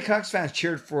point. How many Canucks fans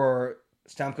cheered for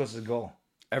Stamkos' goal?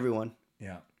 Everyone.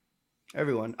 Yeah.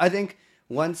 Everyone. I think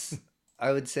once,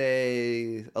 I would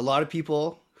say a lot of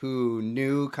people who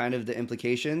knew kind of the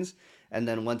implications, and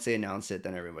then once they announced it,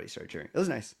 then everybody started cheering. It was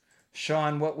nice.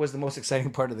 Sean, what was the most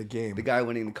exciting part of the game? The guy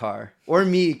winning the car. Or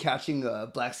me catching a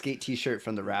black skate t-shirt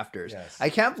from the rafters. Yes. I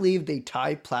can't believe they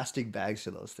tie plastic bags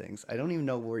to those things. I don't even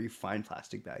know where you find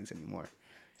plastic bags anymore.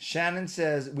 Shannon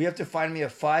says, we have to find me a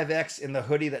 5X in the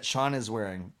hoodie that Sean is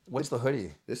wearing. What's the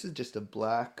hoodie? This is just a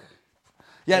black...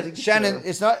 Yeah, Shannon,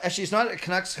 it's not a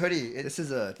Canucks hoodie. This is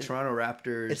a Toronto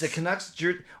Raptors. It's a Canucks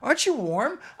jersey. Aren't you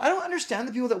warm? I don't understand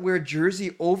the people that wear a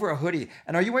jersey over a hoodie.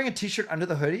 And are you wearing a t-shirt under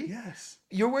the hoodie? Yes.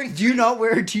 You're wearing... Do you not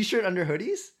wear a t-shirt under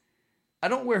hoodies? I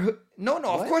don't wear... No, What?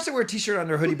 of course I wear a t-shirt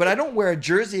under a hoodie, but I don't wear a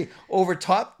jersey over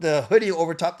top the hoodie,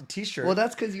 over top the t-shirt. Well,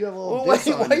 that's because you have a little Why bits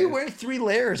on are you you. wearing 3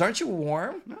 layers? Aren't you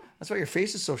warm? No. That's why your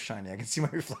face is so shiny. I can see my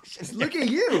reflection. Look at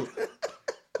you.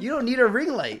 You don't need a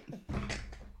ring light.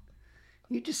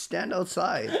 You just stand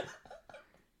outside.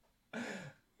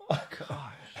 Oh,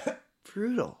 gosh.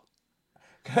 Brutal.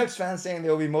 Canucks fans saying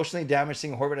they'll be emotionally damaged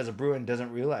seeing Horvat as a Bruin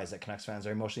doesn't realize that Canucks fans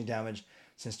are emotionally damaged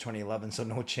since 2011, so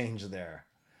no change there.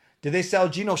 Did they sell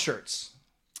Gino shirts?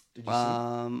 Did you see?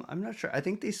 I'm not sure. I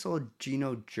think they sold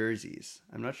Gino jerseys.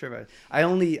 I'm not sure about. I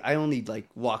only like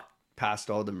walked past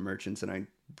all the merchants and I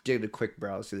did a quick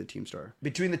browse through the team store.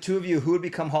 Between the two of you, who would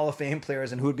become Hall of Fame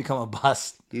players and who would become a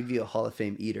bust? You'd be a Hall of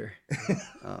Fame eater.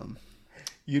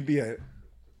 You'd be a...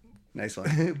 Nice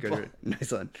one. Good,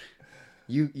 nice one.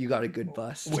 You got a good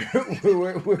bust.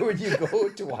 Where would you go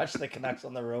to watch the Canucks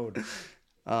on the road?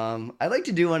 I'd like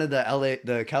to do one of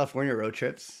the California road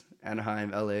trips.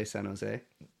 Anaheim, LA, San Jose.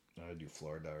 I'd do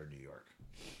Florida or New York.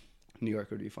 New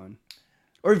York would be fun.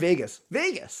 Or Vegas.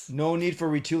 Vegas! No need for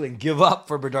retooling. Give up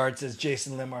for Bedard, says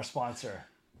Jason Lim, our sponsor.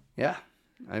 Yeah.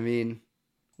 I mean,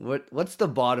 what's the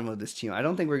bottom of this team? I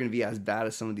don't think we're going to be as bad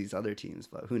as some of these other teams,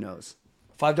 but who knows?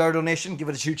 $5 donation. Give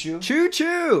it a choo-choo.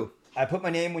 Choo-choo! I put my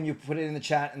name when you put it in the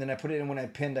chat, and then I put it in when I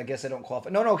pinned. I guess I don't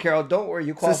qualify. No, Carol, don't worry.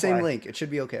 You qualify. It's the same link. It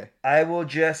should be okay. I will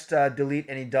just delete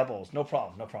any doubles. No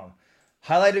problem.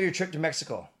 Highlight of your trip to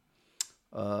Mexico.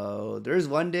 There's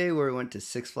one day where we went to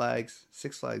Six Flags.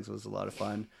 Six Flags was a lot of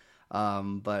fun.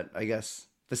 But I guess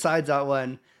besides that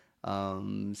one,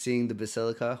 seeing the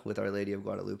Basilica with Our Lady of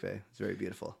Guadalupe. It's very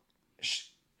beautiful.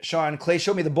 Sean, Clay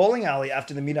showed me the bowling alley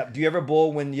after the meetup. Do you ever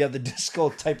bowl when you have the disco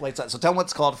type lights on? So tell them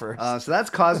what's called first. So that's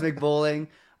Cosmic Bowling.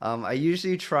 I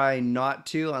usually try not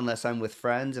to unless I'm with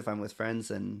friends. If I'm with friends,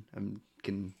 then I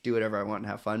can do whatever I want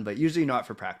and have fun, but usually not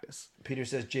for practice. Peter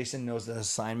says Jason knows the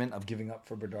assignment of giving up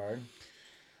for Bedard.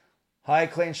 Hi,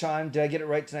 Clay and Sean. Did I get it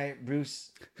right tonight?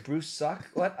 Bruce suck?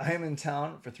 What? I am in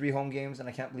town for 3 home games, and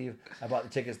I can't believe I bought the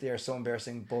tickets. They are so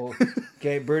embarrassing. Bull.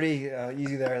 Okay, Birdie,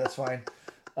 easy there. That's fine.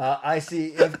 I see.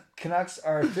 If Canucks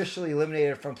are officially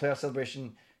eliminated from playoff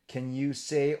celebration, can you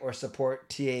say or support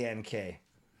TANK?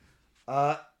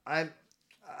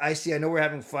 I see. I know we're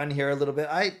having fun here a little bit.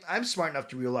 I'm smart enough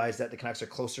to realize that the Canucks are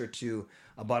closer to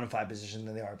a bottom 5 position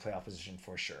than they are a playoff position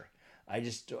for sure. I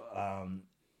just,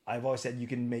 I've always said you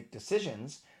can make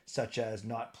decisions such as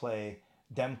not play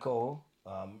Demko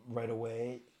right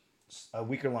away, a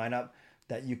weaker lineup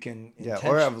that you can.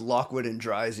 Or have Lockwood and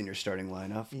Dries in your starting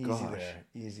lineup.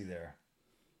 Easy there.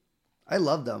 I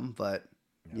love them, but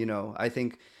I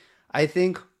think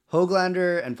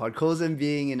Höglander and Podkolzin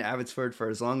being in Abbotsford for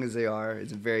as long as they are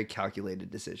is a very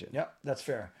calculated decision. Yep, that's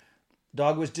fair.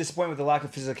 Dog was disappointed with the lack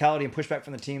of physicality and pushback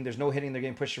from the team. There's no hitting. They're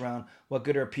getting pushed around. What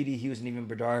good are P.D. Hughes and even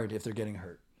Bedard if they're getting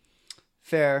hurt?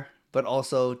 Fair, but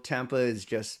also Tampa is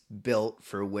just built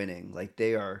for winning. Like,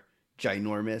 they are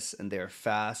ginormous and they are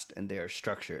fast and they are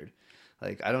structured.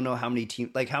 Like, I don't know how many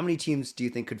teams do you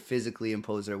think could physically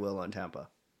impose their will on Tampa?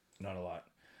 Not a lot.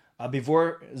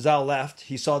 Before Zal left,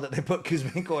 he saw that they put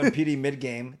Kuzmenko and PD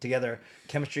mid-game together.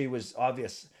 Chemistry was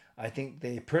obvious. I think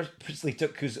they purposely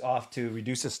took Kuz off to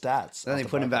reduce his stats. Then they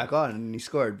put him back on and he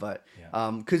scored. But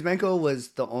Kuzmenko was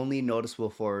the only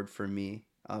noticeable forward for me.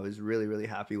 I was really, really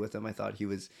happy with him. I thought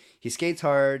he skates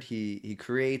hard. He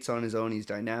creates on his own. He's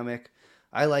dynamic.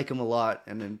 I like him a lot,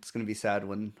 and it's going to be sad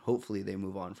when hopefully they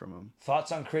move on from him.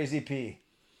 Thoughts on Crazy P?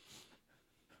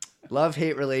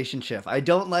 Love-hate relationship. I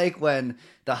don't like when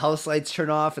the house lights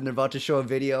turn off and they're about to show a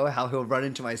video, how he'll run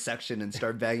into my section and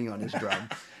start banging on his drum.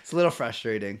 It's a little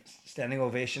frustrating. Standing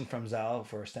ovation from Zal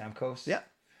for Stamkos. Yeah.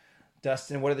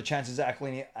 Dustin, what are the chances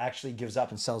actually gives up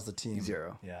and sells the team?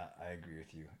 0. Yeah, I agree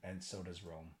with you. And so does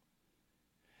Rome.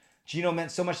 Gino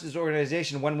meant so much to this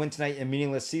organization. One win tonight in a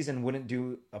meaningless season wouldn't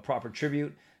do a proper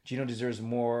tribute. Gino deserves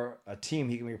more, a team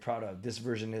he can be proud of. This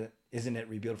version, isn't it,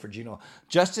 rebuild for Gino?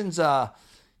 Justin's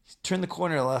turned the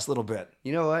corner the last little bit.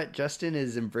 You know what? Justin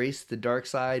has embraced the dark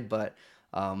side, but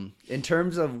in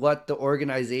terms of what the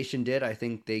organization did, I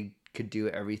think they could do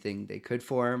everything they could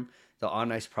for him. The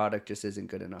on-ice product just isn't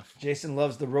good enough. Jason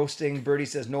loves the roasting. Birdie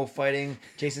says no fighting.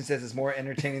 Jason says it's more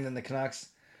entertaining than the Canucks.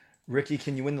 Ricky,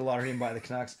 can you win the lottery and buy the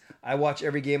Canucks? I watch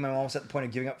every game. I'm almost at the point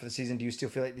of giving up for the season. Do you still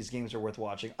feel like these games are worth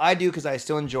watching? I do, because I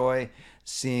still enjoy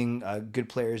seeing good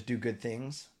players do good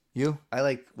things. You? I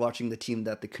like watching the team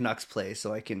that the Canucks play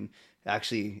so I can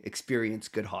actually experience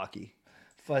good hockey.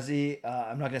 Fuzzy,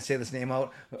 I'm not going to say this name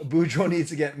out. Boudreaux needs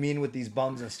to get mean with these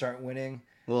bums and start winning.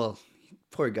 Well,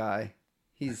 poor guy.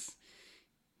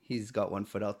 He's got one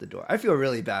foot out the door. I feel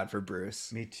really bad for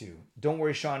Bruce. Me too. Don't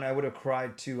worry, Sean. I would have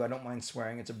cried too. I don't mind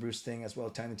swearing. It's a Bruce thing as well.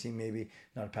 Time the team, maybe.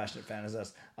 Not a passionate fan as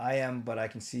us. I am, but I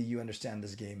can see you understand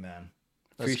this game, man.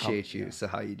 Appreciate you. Yeah. So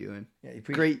how you doing? Yeah,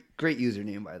 great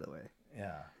username, by the way.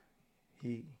 Yeah.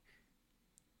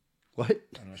 What?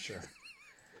 I'm not sure.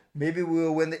 Maybe we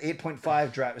will win the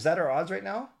 8.5 draft. Is that our odds right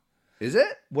now? Is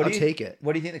it? I'll take it.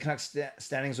 What do you think the Canucks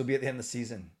standings will be at the end of the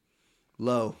season?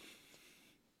 Low.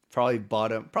 Probably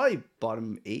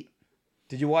bottom 8.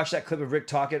 Did you watch that clip of Rick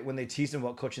Tocchet when they teased him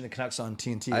about coaching the Canucks on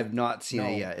TNT? I've not seen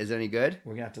it yet. Is it any good?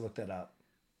 We're gonna have to look that up.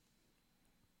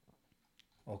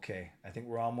 Okay, I think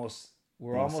we're almost.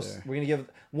 We're gonna give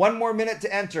 1 more minute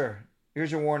to enter.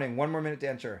 Here's your warning. 1 more minute to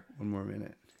enter. 1 more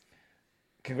minute.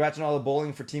 Congrats on all the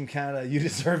bowling for Team Canada. You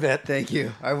deserve it. Thank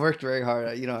you. I worked very hard.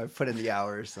 I've put in the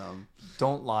hours.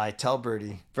 Don't lie. Tell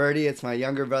Birdie. Birdie, it's my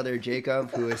younger brother, Jacob,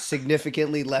 who is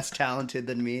significantly less talented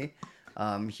than me.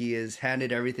 He is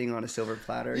handed everything on a silver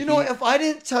platter. If I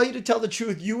didn't tell you to tell the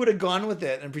truth, you would have gone with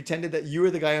it and pretended that you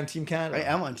were the guy on Team Canada.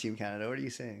 I am on Team Canada. What are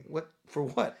you saying? What? For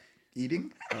what?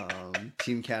 Eating?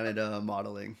 Team Canada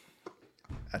modeling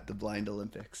at the Blind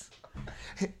Olympics.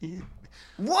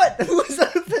 What? Who is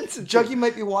that offensive? Juggy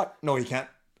might be what? No, he can't.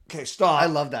 Okay, stop. I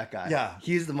love that guy. Yeah,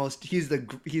 he's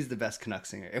the best Canuck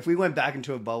singer. If we went back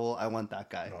into a bubble, I want that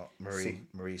guy. No,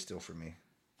 Marie's still for me.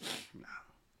 No,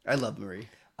 I love Marie.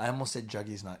 I almost said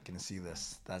Juggy's not going to see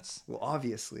this. That's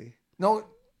obviously no.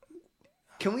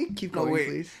 Can we keep going,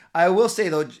 please? I will say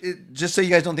though, just so you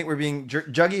guys don't think we're being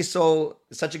Juggy's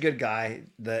such a good guy,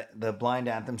 the blind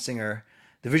anthem singer.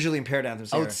 The visually impaired anthem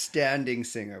singer. Outstanding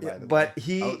singer, by the way. But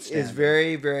he is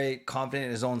very, very confident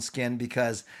in his own skin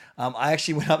because I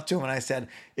actually went up to him and I said,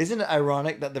 isn't it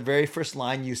ironic that the very first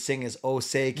line you sing is, "Oh,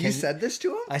 say, can you..." said this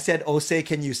to him? I said, "Oh, say,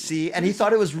 can you see?" And he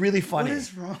thought it was really funny. What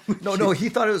is wrong with No, he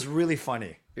thought it was really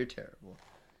funny. You're terrible.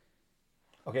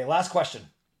 Okay, last question.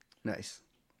 Nice.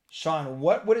 Sean,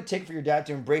 what would it take for your dad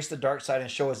to embrace the dark side and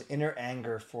show his inner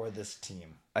anger for this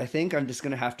team? I think I'm just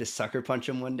going to have to sucker punch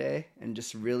him one day and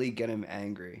just really get him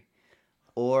angry.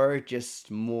 Or just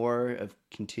more of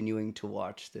continuing to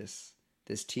watch this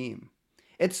team.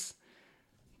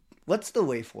 What's the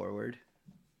way forward?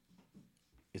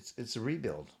 It's a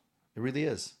rebuild. It really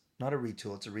is. Not a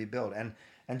retool, it's a rebuild. And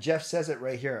Jeff says it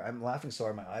right here. I'm laughing so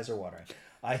hard my eyes are watering.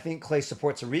 I think Clay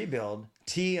supports a rebuild.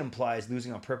 T implies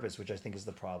losing on purpose, which I think is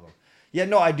the problem. Yeah,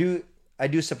 no, I do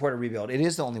support a rebuild. It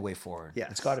is the only way forward.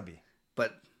 Yes. It's got to be.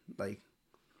 But like,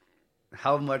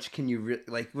 how much can you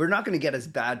we're not going to get as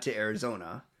bad to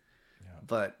Arizona,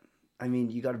 but I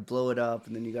mean, you got to blow it up,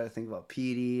 and then you got to think about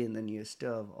Petey, and then you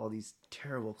still have all these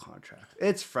terrible contracts.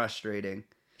 It's frustrating.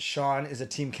 Sean is a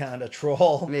Team Canada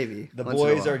troll. Maybe. The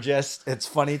boys are just, it's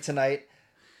funny tonight.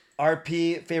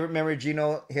 RP, favorite memory,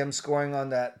 Gino, him scoring on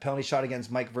that penalty shot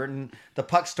against Mike Verton. The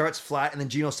puck starts flat, and then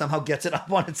Gino somehow gets it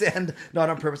up on its end, not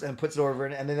on purpose, and puts it over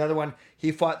Verton. And then the other one,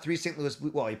 he fought 3 St. Louis,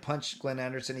 well, he punched Glenn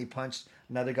Anderson, he punched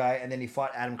another guy, and then he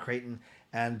fought Adam Creighton,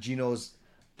 and Gino's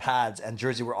pads and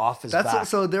jersey were off his back.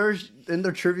 So there's, in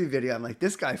the trivia video, I'm like,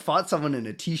 this guy fought someone in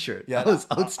a t-shirt. Yeah, that was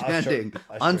outstanding.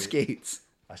 On skates.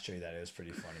 I'll show you that. It was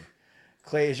pretty funny.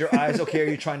 Clay, is your eyes okay? Are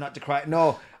you trying not to cry?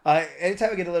 No. Anytime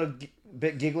I get a little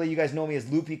bit giggly, you guys know me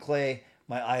as Loopy Clay.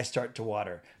 My eyes start to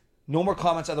water. No more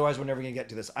comments, otherwise we're never going to get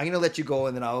to this. I'm going to let you go,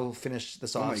 and then I'll finish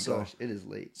this off. Oh my gosh, it is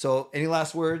late. So, any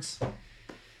last words?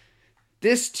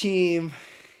 This team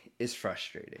is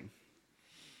frustrating.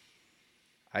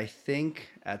 I think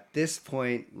at this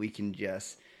point we can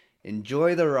just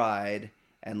enjoy the ride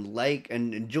and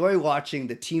enjoy watching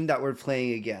the team that we're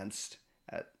playing against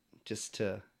just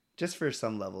for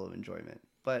some level of enjoyment.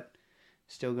 But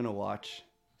still gonna watch,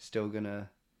 still gonna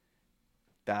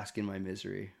bask in my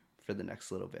misery for the next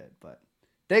little bit. But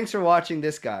thanks for watching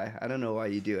this guy. I don't know why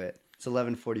you do it. It's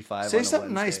 11:45. Say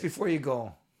something nice before you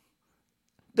go.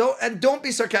 Don't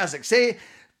be sarcastic.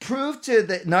 Prove to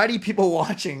the 90 people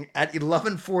watching at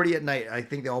 11:40 at night. I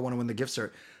think they all want to win the gift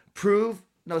cert.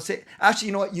 Actually,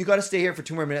 you know what? You got to stay here for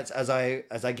 2 more minutes as I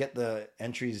get the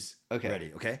entries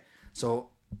ready. Okay. So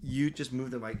you just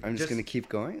move the mic. I'm just gonna keep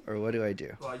going, or what do I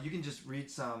do? Well, you can just read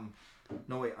some.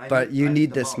 No wait. You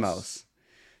need this mouse.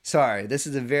 Sorry, this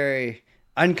is a very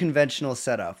unconventional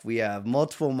setup. We have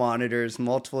multiple monitors,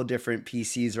 multiple different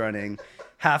PCs running.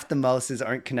 Half the mouses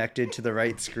aren't connected to the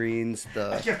right screens.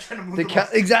 I kept trying to move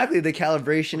exactly, the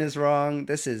calibration is wrong.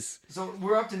 So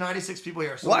we're up to 96 people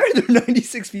here. So why are there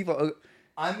 96 people?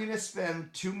 I'm gonna spend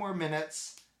 2 more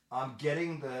minutes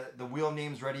getting the wheel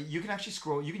names ready. You can actually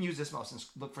scroll. You can use this mouse and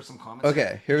look for some comments.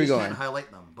 Okay, here we go. You can't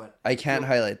highlight them, but I can't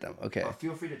highlight them. Okay.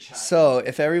 Feel free to chat. So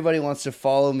if everybody wants to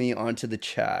follow me onto the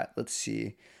chat, let's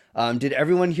see. Did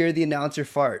everyone hear the announcer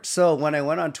fart? So when I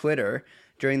went on Twitter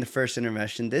during the first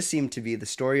intermission, this seemed to be the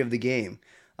story of the game.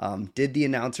 Did the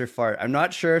announcer fart? I'm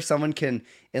not sure if someone can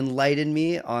enlighten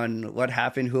me on what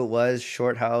happened, who it was,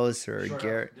 Shorthouse or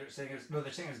Garrett. They're saying it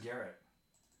was Garrett.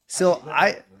 So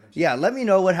let me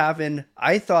know what happened.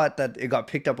 I thought that it got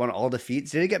picked up on all the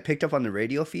feeds. Did it get picked up on the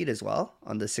radio feed as well,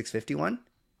 on the 650 one?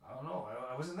 I don't know.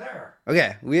 I wasn't there.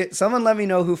 Okay, someone let me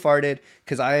know who farted,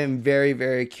 because I am very,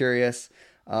 very curious.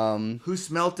 Who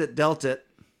smelt it, dealt it.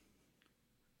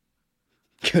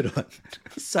 Good one.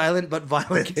 Silent but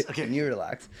violent. Okay. Can you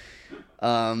relax?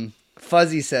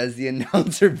 Fuzzy says the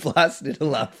announcer blasted a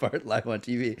loud fart live on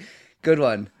TV. Good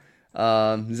one.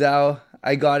 Zhao,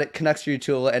 I got it. Canucks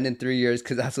retool will end in 3 years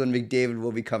because that's when McDavid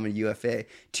will become a UFA.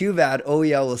 Too bad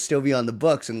OEL will still be on the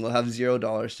books and we'll have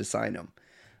 $0 to sign him.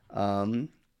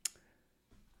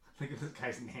 Think of this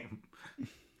guy's name.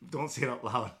 Don't say it out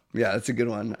loud. Yeah, that's a good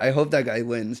one. I hope that guy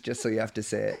wins just so you have to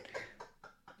say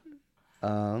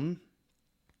it.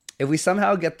 If we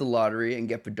somehow get the lottery and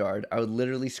get Bedard, I would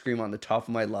literally scream on the top of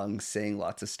my lungs saying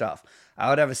lots of stuff. I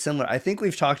would have a similar... I think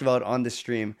we've talked about on the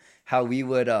stream how we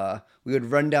would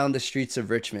run down the streets of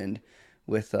Richmond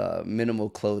with minimal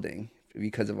clothing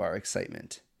because of our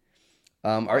excitement.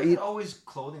 Always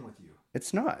clothing with you?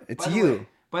 It's not. It's you.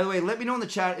 By the way, let me know in the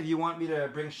chat if you want me to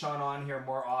bring Sean on here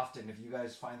more often, if you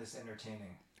guys find this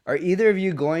entertaining. Are either of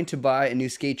you going to buy a new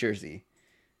skate jersey?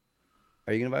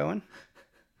 Are you going to buy one?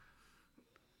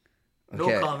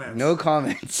 Okay. No comments. No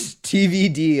comments.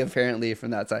 TVD apparently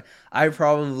from that side. I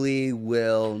probably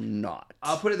will not.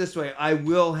 I'll put it this way. I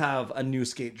will have a new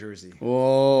skate jersey.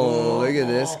 Whoa, look at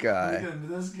this guy. Look at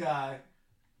this guy.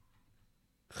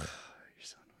 You're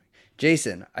so annoying.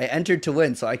 Jason, I entered to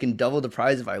win, so I can double the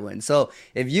prize if I win. So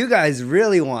if you guys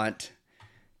really want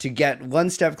to get one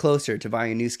step closer to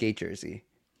buying a new skate jersey,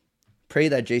 pray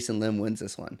that Jason Lim wins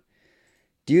this one.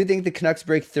 Do you think the Canucks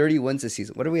break 30 wins this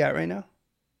season? What are we at right now?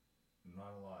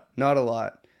 Not a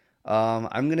lot.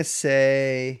 I'm going to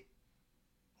say...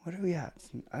 What are we at?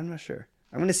 I'm not sure.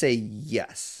 I'm going to say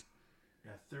yes.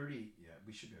 Yeah, 30. Yeah,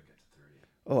 we should be able to get to 30.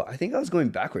 Oh, I think I was going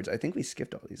backwards. I think we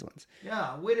skipped all these ones.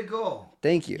 Yeah, way to go.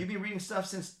 Thank you. You've been reading stuff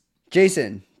since...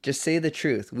 Jason, just say the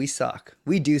truth. We suck.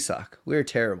 We do suck. We're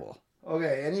terrible.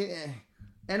 Okay,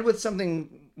 end with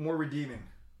something more redeeming.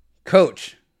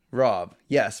 Coach, Rob,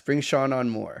 yes, bring Sean on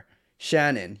more.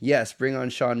 Shannon, yes, bring on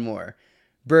Sean more.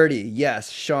 Birdie, yes.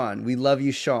 Sean, we love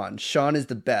you, Sean. Sean is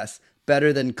the best.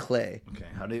 Better than Clay.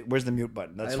 Okay, where's the mute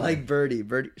button? That's I fine. like Birdie.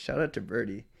 Birdie. Shout out to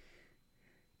Birdie.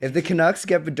 If the Canucks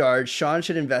get Bedard, Sean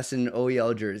should invest in an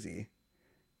OEL jersey.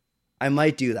 I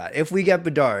might do that. If we get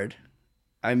Bedard,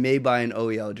 I may buy an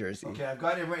OEL jersey. Okay, I've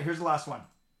got it right. Here's the last one.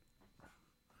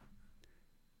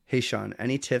 Hey, Sean,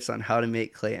 any tips on how to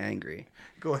make Clay angry?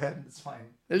 Go ahead. It's fine.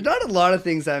 There's not a lot of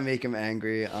things that make him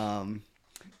angry.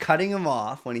 Cutting him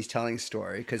off when he's telling a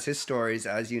story, because his stories,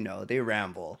 as you know, they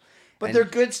ramble. But And- they're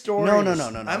good stories. No.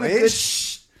 I'm a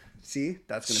It's- good... See,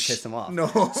 that's going to piss him off.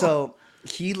 No. So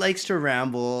he likes to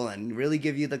ramble and really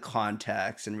give you the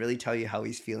context and really tell you how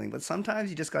he's feeling. But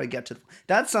sometimes you just got to get to...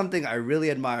 That's something I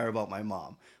really admire about my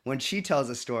mom. When she tells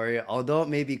a story, although it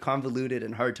may be convoluted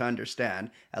and hard to understand,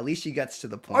 at least she gets to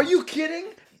the point. Are you kidding?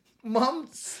 Mom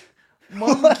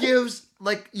gives,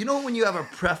 like, you know when you have a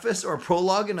preface or a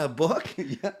prologue in a book?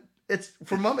 Yeah. It's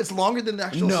for Mom, it's longer than the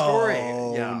actual story.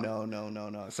 Yeah.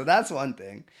 No. So that's one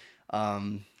thing.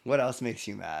 What else makes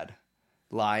you mad?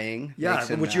 Lying. Yeah, makes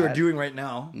him what you are mad. doing right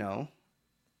now. No.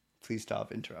 Please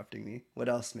stop interrupting me. What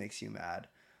else makes you mad?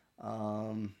 I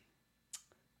don't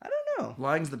know.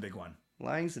 Lying's the big one.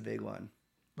 Lying's the big one.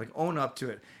 Like, own up to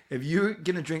it. If you're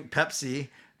gonna drink Pepsi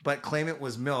but claim it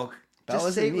was milk, That just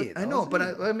wasn't say me. I That know, wasn't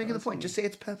but me. I'm making That the point. wasn't Just me. say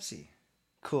it's Pepsi.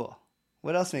 Cool.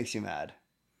 What else makes you mad?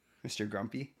 Mr.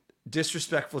 Grumpy?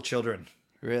 Disrespectful children.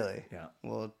 Really? Yeah.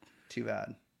 Well, too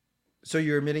bad. So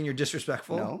you're admitting you're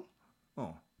disrespectful? No.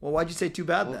 Oh. Well, why'd you say too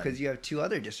bad Well, then? because you have two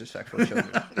other disrespectful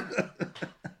children.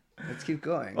 Let's keep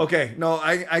going. Okay, no,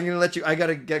 I'm gonna let you. I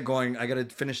gotta get going. I gotta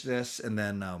finish this, and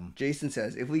then Jason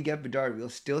says, if we get Bedard, we'll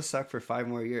still suck for 5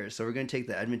 more years. So we're going to take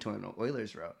the Edmonton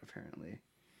Oilers route, apparently.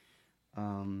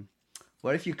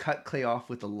 What if you cut Clay off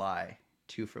with a lie?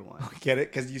 2 for 1. get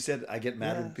it because you said I get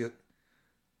mad when Yes. people.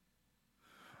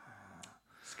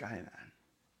 Sky, man.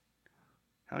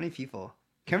 How many people?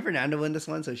 Can Fernanda win this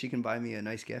one so she can buy me a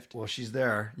nice gift? Well, she's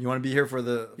there. You want to be here for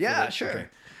the? Yeah, sure. Okay.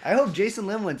 I hope Jason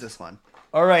Lim wins this one.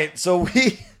 All right, so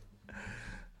we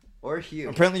Or Hugh.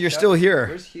 apparently you're still here.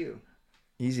 Where's Hugh?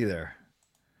 Easy there.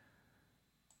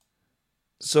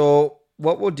 So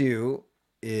what we'll do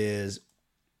is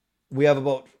we have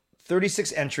about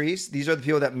 36 entries. These are the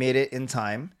people that made it in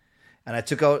time. And I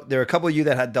took out, there are a couple of you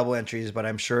that had double entries, but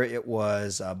I'm sure it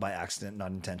was by accident,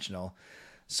 not intentional.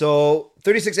 So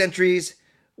 36 entries.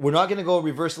 We're not going to go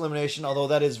reverse elimination, although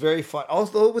that is very fun.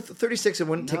 Although with 36, it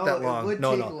wouldn't take No, that it long. would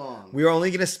no, take no. long. We are only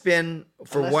going to spin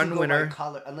for Unless one you go winner. by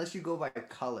color, unless you go by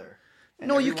color. And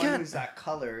No, you everyone can't. who's that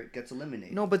color gets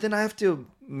eliminated. No, but then I have to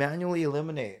manually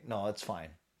eliminate. No, it's fine.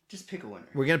 Just pick a winner.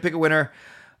 We're going to pick a winner.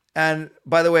 And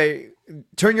by the way,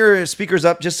 turn your speakers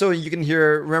up just so you can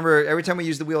hear. Remember, every time we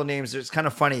use the wheel of names, it's kind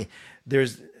of funny.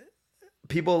 There's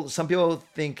people, some people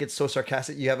think it's so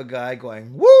sarcastic. You have a guy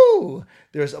going, woo!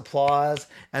 There's applause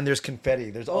and there's confetti.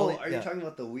 There's all. Are you talking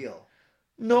about the wheel?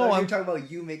 No, You're I'm talking about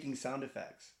you making sound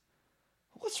effects.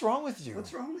 What's wrong with you?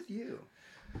 What's wrong with you?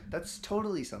 That's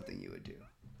totally something you would do.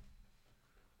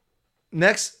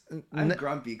 Next. I'm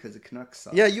grumpy because the Canucks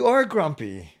suck. Yeah, you are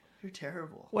grumpy. You're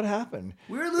terrible. What happened?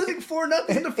 We were losing 4-0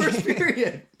 in the first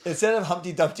period. Instead of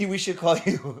Humpty Dumpty, we should call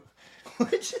you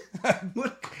What?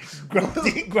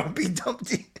 Grumpy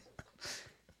Dumpty.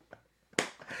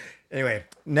 Anyway,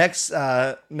 next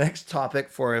topic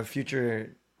for a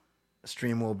future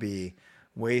stream will be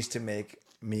ways to make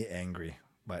me angry.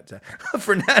 But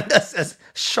Fernanda says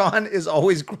Sean is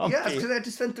always grumpy. Yeah, because I had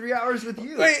to spend 3 hours with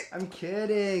you. Wait. I'm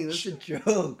kidding. That's a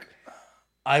joke.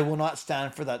 I will not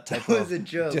stand for that type That of was a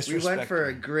joke. We disrespect. went for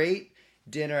a great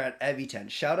dinner at Eviton.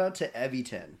 Shout out to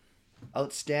Eviton.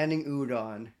 Outstanding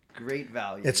udon. Great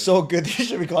value. It's so good. They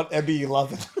should be called Ebby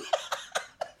 11.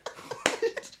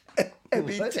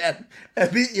 Ebby What? 10.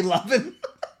 Ebby 11.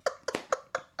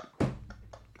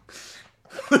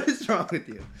 What is wrong with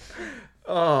you?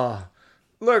 Oh,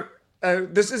 look,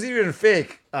 this isn't even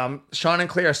fake. Sean and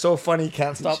Clay are so funny.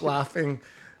 Can't stop laughing.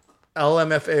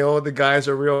 LMFAO, the guys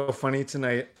are real funny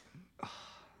tonight.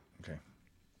 Okay.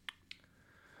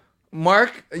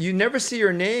 Mark, you never see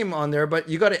your name on there, but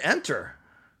you got to enter.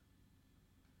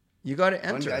 You got to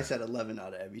enter. One guy said 11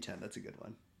 out of every 10. That's a good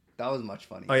one. That was much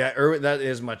funnier. Oh yeah, Erwin, that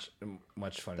is much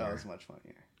funnier. That was much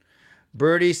funnier.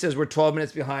 Birdie says we're 12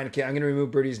 minutes behind. Okay, I'm gonna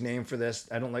remove Birdie's name for this.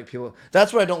 I don't like people.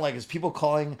 That's what I don't like is people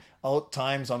calling out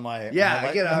times on my. Yeah,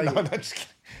 my get out of no, here. no, just kidding.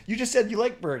 You just said you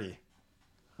like Birdie.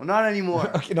 Well, not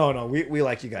anymore. Okay, no, we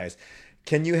like you guys.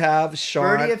 Can you have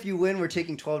Sean? Birdie, if you win, we're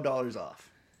taking $12 off.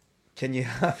 Can you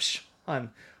have Sean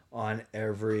on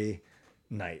every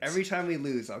night? Every time we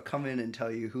lose, I'll come in and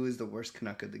tell you who is the worst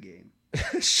Canuck of the game.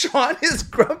 Sean is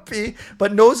grumpy,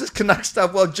 but knows his Canucks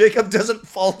stuff, while Jacob doesn't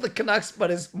follow the Canucks,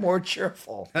 but is more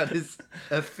cheerful. That is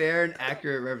a fair and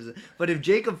accurate representation. But if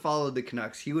Jacob followed the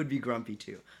Canucks, he would be grumpy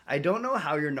too. I don't know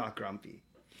how you're not grumpy.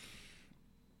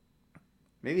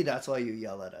 Maybe that's why you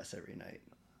yell at us every night.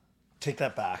 Take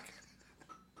that back.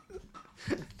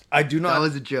 I do not. That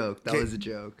was a joke. That was a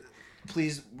joke.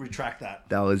 Please retract that.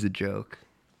 That was a joke.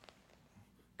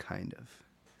 Kind of.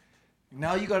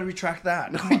 Now you got to retract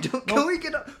that. No, I don't. Can we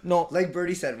get up? No. Like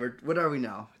Birdie said, what are we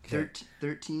now? Okay.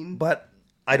 13? But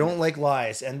I don't like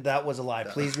lies, and that was a lie.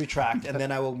 Please retract, and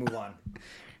then I will move on.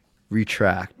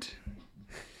 Retract.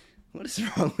 What is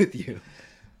wrong with you?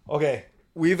 Okay.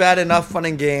 We've had enough fun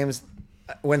and games.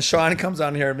 When Sean comes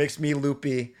on here, it makes me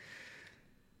loopy.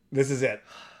 This is it.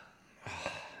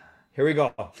 Here we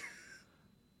go.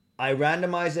 I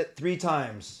randomize it 3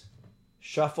 times.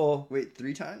 Shuffle. Wait,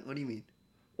 3 times? What do you mean?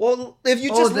 Well, if you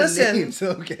just listen. Names.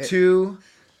 Okay. 2,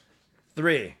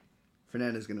 3.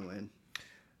 Fernando's going to win.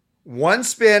 1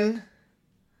 spin.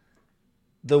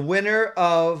 The winner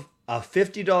of a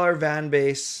 $50 Van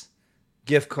Base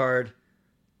gift card.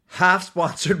 Half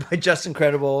sponsored by Just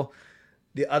Incredible.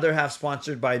 The other half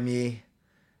sponsored by me.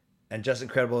 And Just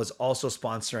Incredible is also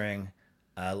sponsoring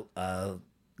a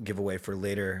giveaway for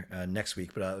later next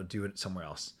week, but I'll do it somewhere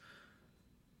else.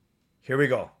 Here we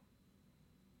go.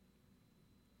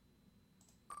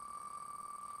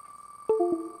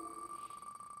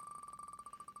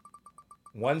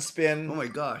 One spin. Oh my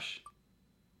gosh.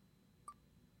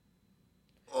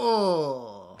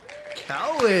 Oh,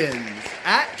 Cowens.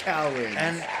 At Cowens.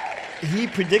 And he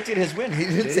predicted his win. He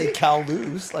didn't say Cal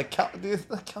lose. Like Cal.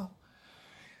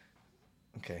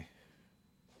 Okay.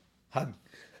 Hug.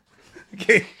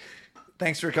 Okay.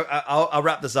 Thanks for coming. I'll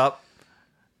wrap this up.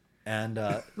 And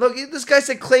look, this guy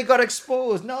said Clay got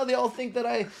exposed. Now they all think that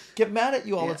I get mad at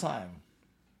you all the time.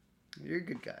 You're a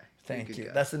good guy. Thank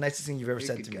you. That's the nicest thing you've ever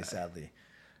said to me, sadly.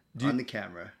 On the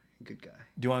camera. Good guy.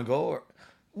 Do you want to go? Or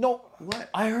no. What?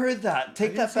 I heard that.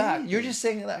 Take that back. Anything. You're just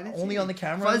saying that only on the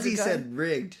camera. Fuzzy said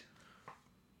rigged.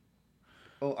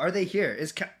 Oh, are they here?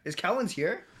 Is Cowens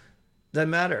here? Doesn't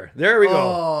matter. There we go.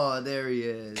 Oh, there he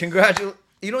is. Congratulations.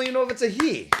 You don't even know if it's a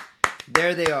he.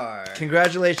 There they are.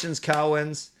 Congratulations,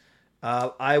 Cowens.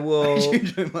 I will.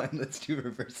 Change my mind. Let's do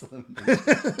reverse elimination.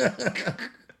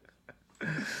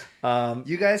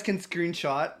 You guys can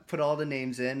screenshot, put all the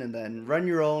names in, and then run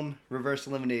your own reverse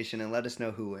elimination and let us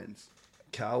know who wins.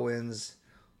 Cowens.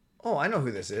 Oh, I know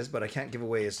who this is, but I can't give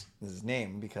away his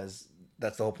name because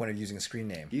that's the whole point of using a screen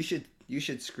name. You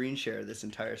should screen share this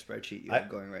entire spreadsheet you have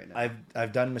going right now.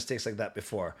 I've done mistakes like that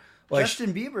before. Well,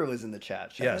 Justin Bieber was in the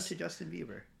chat. Shout out to Justin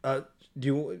Bieber.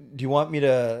 Do you want me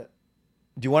to?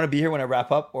 Do you want to be here when I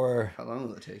wrap up, or how long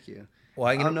will it take you? Well,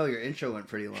 I don't know. Your intro went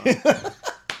pretty long.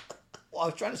 Well, I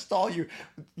was trying to stall you.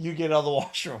 You get out of the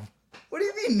washroom. What do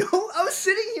you mean? No, I was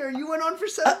sitting here. You went on for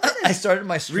 7 minutes. I started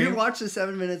my stream. Rewatch the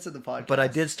 7 minutes of the podcast. But I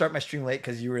did start my stream late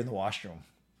because you were in the washroom.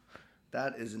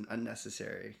 That is an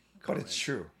unnecessary comment. But it's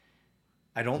true.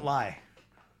 I don't lie.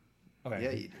 Okay.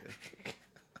 Yeah, you do.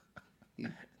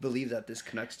 You believe that this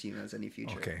Canucks team has any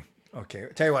future. Okay.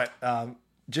 Tell you what.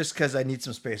 Just because I need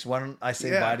some space, why don't I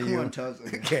say bye to you?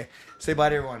 Okay. Say bye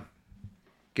to everyone.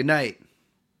 Good night.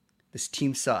 This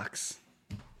team sucks.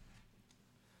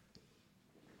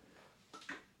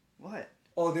 What?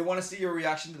 Oh, they want to see your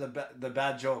reaction to the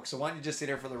bad joke. So why don't you just sit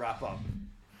here for the wrap up?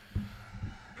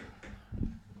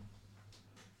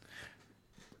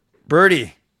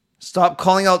 Birdie, stop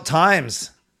calling out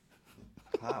times.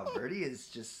 Wow,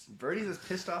 Birdie's as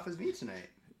pissed off as me tonight.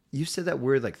 You said that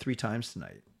word like 3 times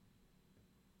tonight.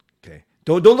 Okay.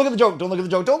 Don't look at the joke. Don't look at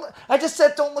the joke. I just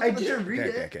said don't look at the joke. I didn't read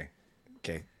it.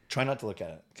 Okay. Try not to look at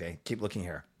it. Okay. Keep looking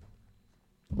here.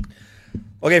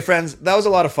 Okay, friends, that was a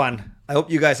lot of fun. I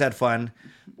hope you guys had fun.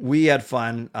 We had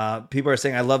fun. People are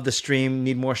saying, I love the stream.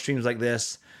 Need more streams like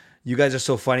this. You guys are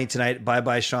so funny tonight.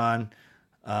 Bye-bye, Sean.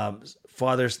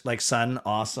 Father's like son.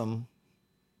 Awesome.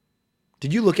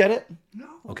 Did you look at it? No.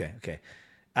 Okay.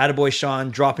 Attaboy,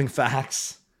 Sean. Dropping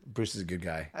facts. Bruce is a good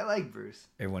guy. I like Bruce.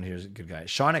 Everyone here is a good guy.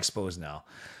 Sean exposed now.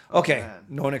 Okay.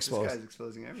 No one exposed. This guy's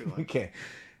exposing everyone. Okay.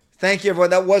 Thank you, everyone.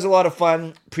 That was a lot of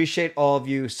fun. Appreciate all of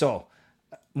you. So,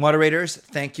 moderators,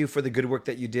 thank you for the good work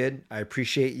that you did. I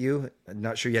appreciate you. I'm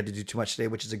not sure you had to do too much today,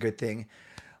 which is a good thing.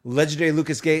 Legendary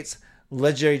Lucas Gates,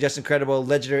 legendary Justin Credible,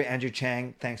 legendary Andrew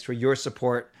Chang, thanks for your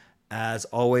support as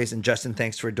always. And Justin,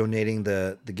 thanks for donating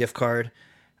the gift card.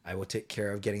 I will take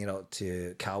care of getting it out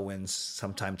to Cowens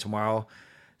sometime tomorrow.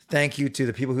 Thank you to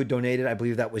the people who donated. I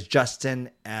believe that was Justin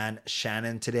and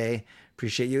Shannon today.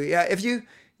 Appreciate you. Yeah, if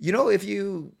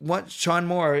you want Sean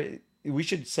more, We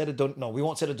should set a No, we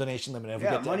won't set a donation limit. If we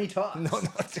Yeah, get money talks. No.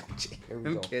 Here we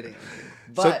I'm go. kidding.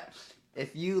 But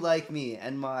if you like me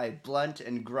and my blunt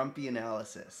and grumpy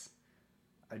analysis,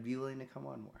 I'd be willing to come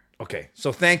on more. Okay,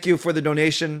 so thank you for the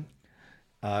donation.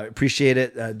 Appreciate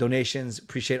it. Donations,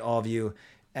 appreciate all of you.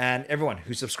 And everyone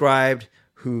who subscribed,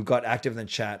 who got active in the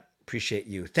chat, appreciate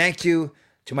you. Thank you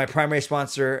to my primary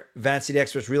sponsor, Van City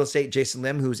Experts Real Estate, Jason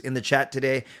Lim, who's in the chat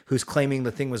today, who's claiming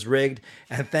the thing was rigged.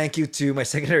 And thank you to my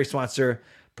secondary sponsor,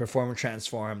 Perform and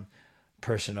Transform,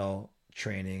 Personal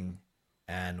Training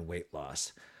and Weight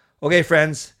Loss. Okay,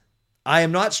 friends, I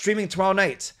am not streaming tomorrow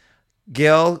night.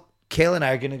 Gail, Kayla, and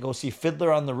I are going to go see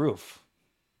Fiddler on the Roof.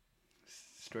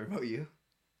 Story about you?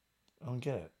 I don't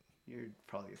get it. You're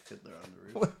probably a fiddler on the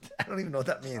roof. What? I don't even know what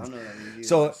that I means. don't know what that means.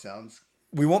 So- It sounds...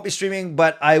 We won't be streaming,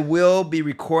 but I will be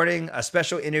recording a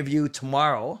special interview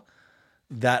tomorrow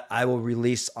that I will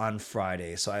release on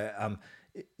Friday. So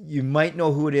you might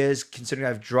know who it is, considering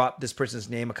I've dropped this person's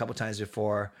name a couple times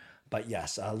before. But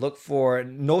yes, look for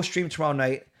no stream tomorrow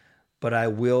night, but I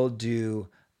will do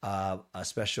a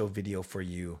special video for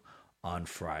you on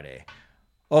Friday.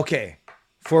 Okay,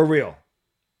 for real.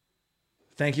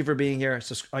 Thank you for being here.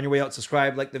 So on your way out,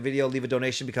 subscribe, like the video, leave a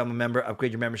donation, become a member,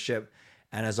 upgrade your membership.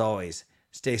 And as always,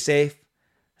 stay safe,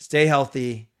 stay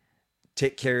healthy,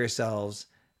 take care of yourselves,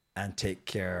 and take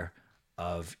care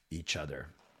of each other.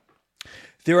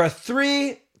 There are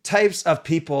 3 types of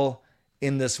people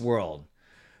in this world: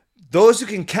 those who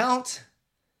can count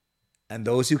and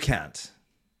those who can't.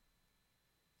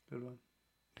 Good one.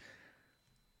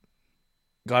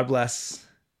 God bless,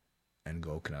 and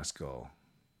go Canucks go.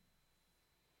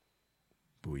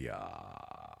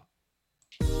 Booyah.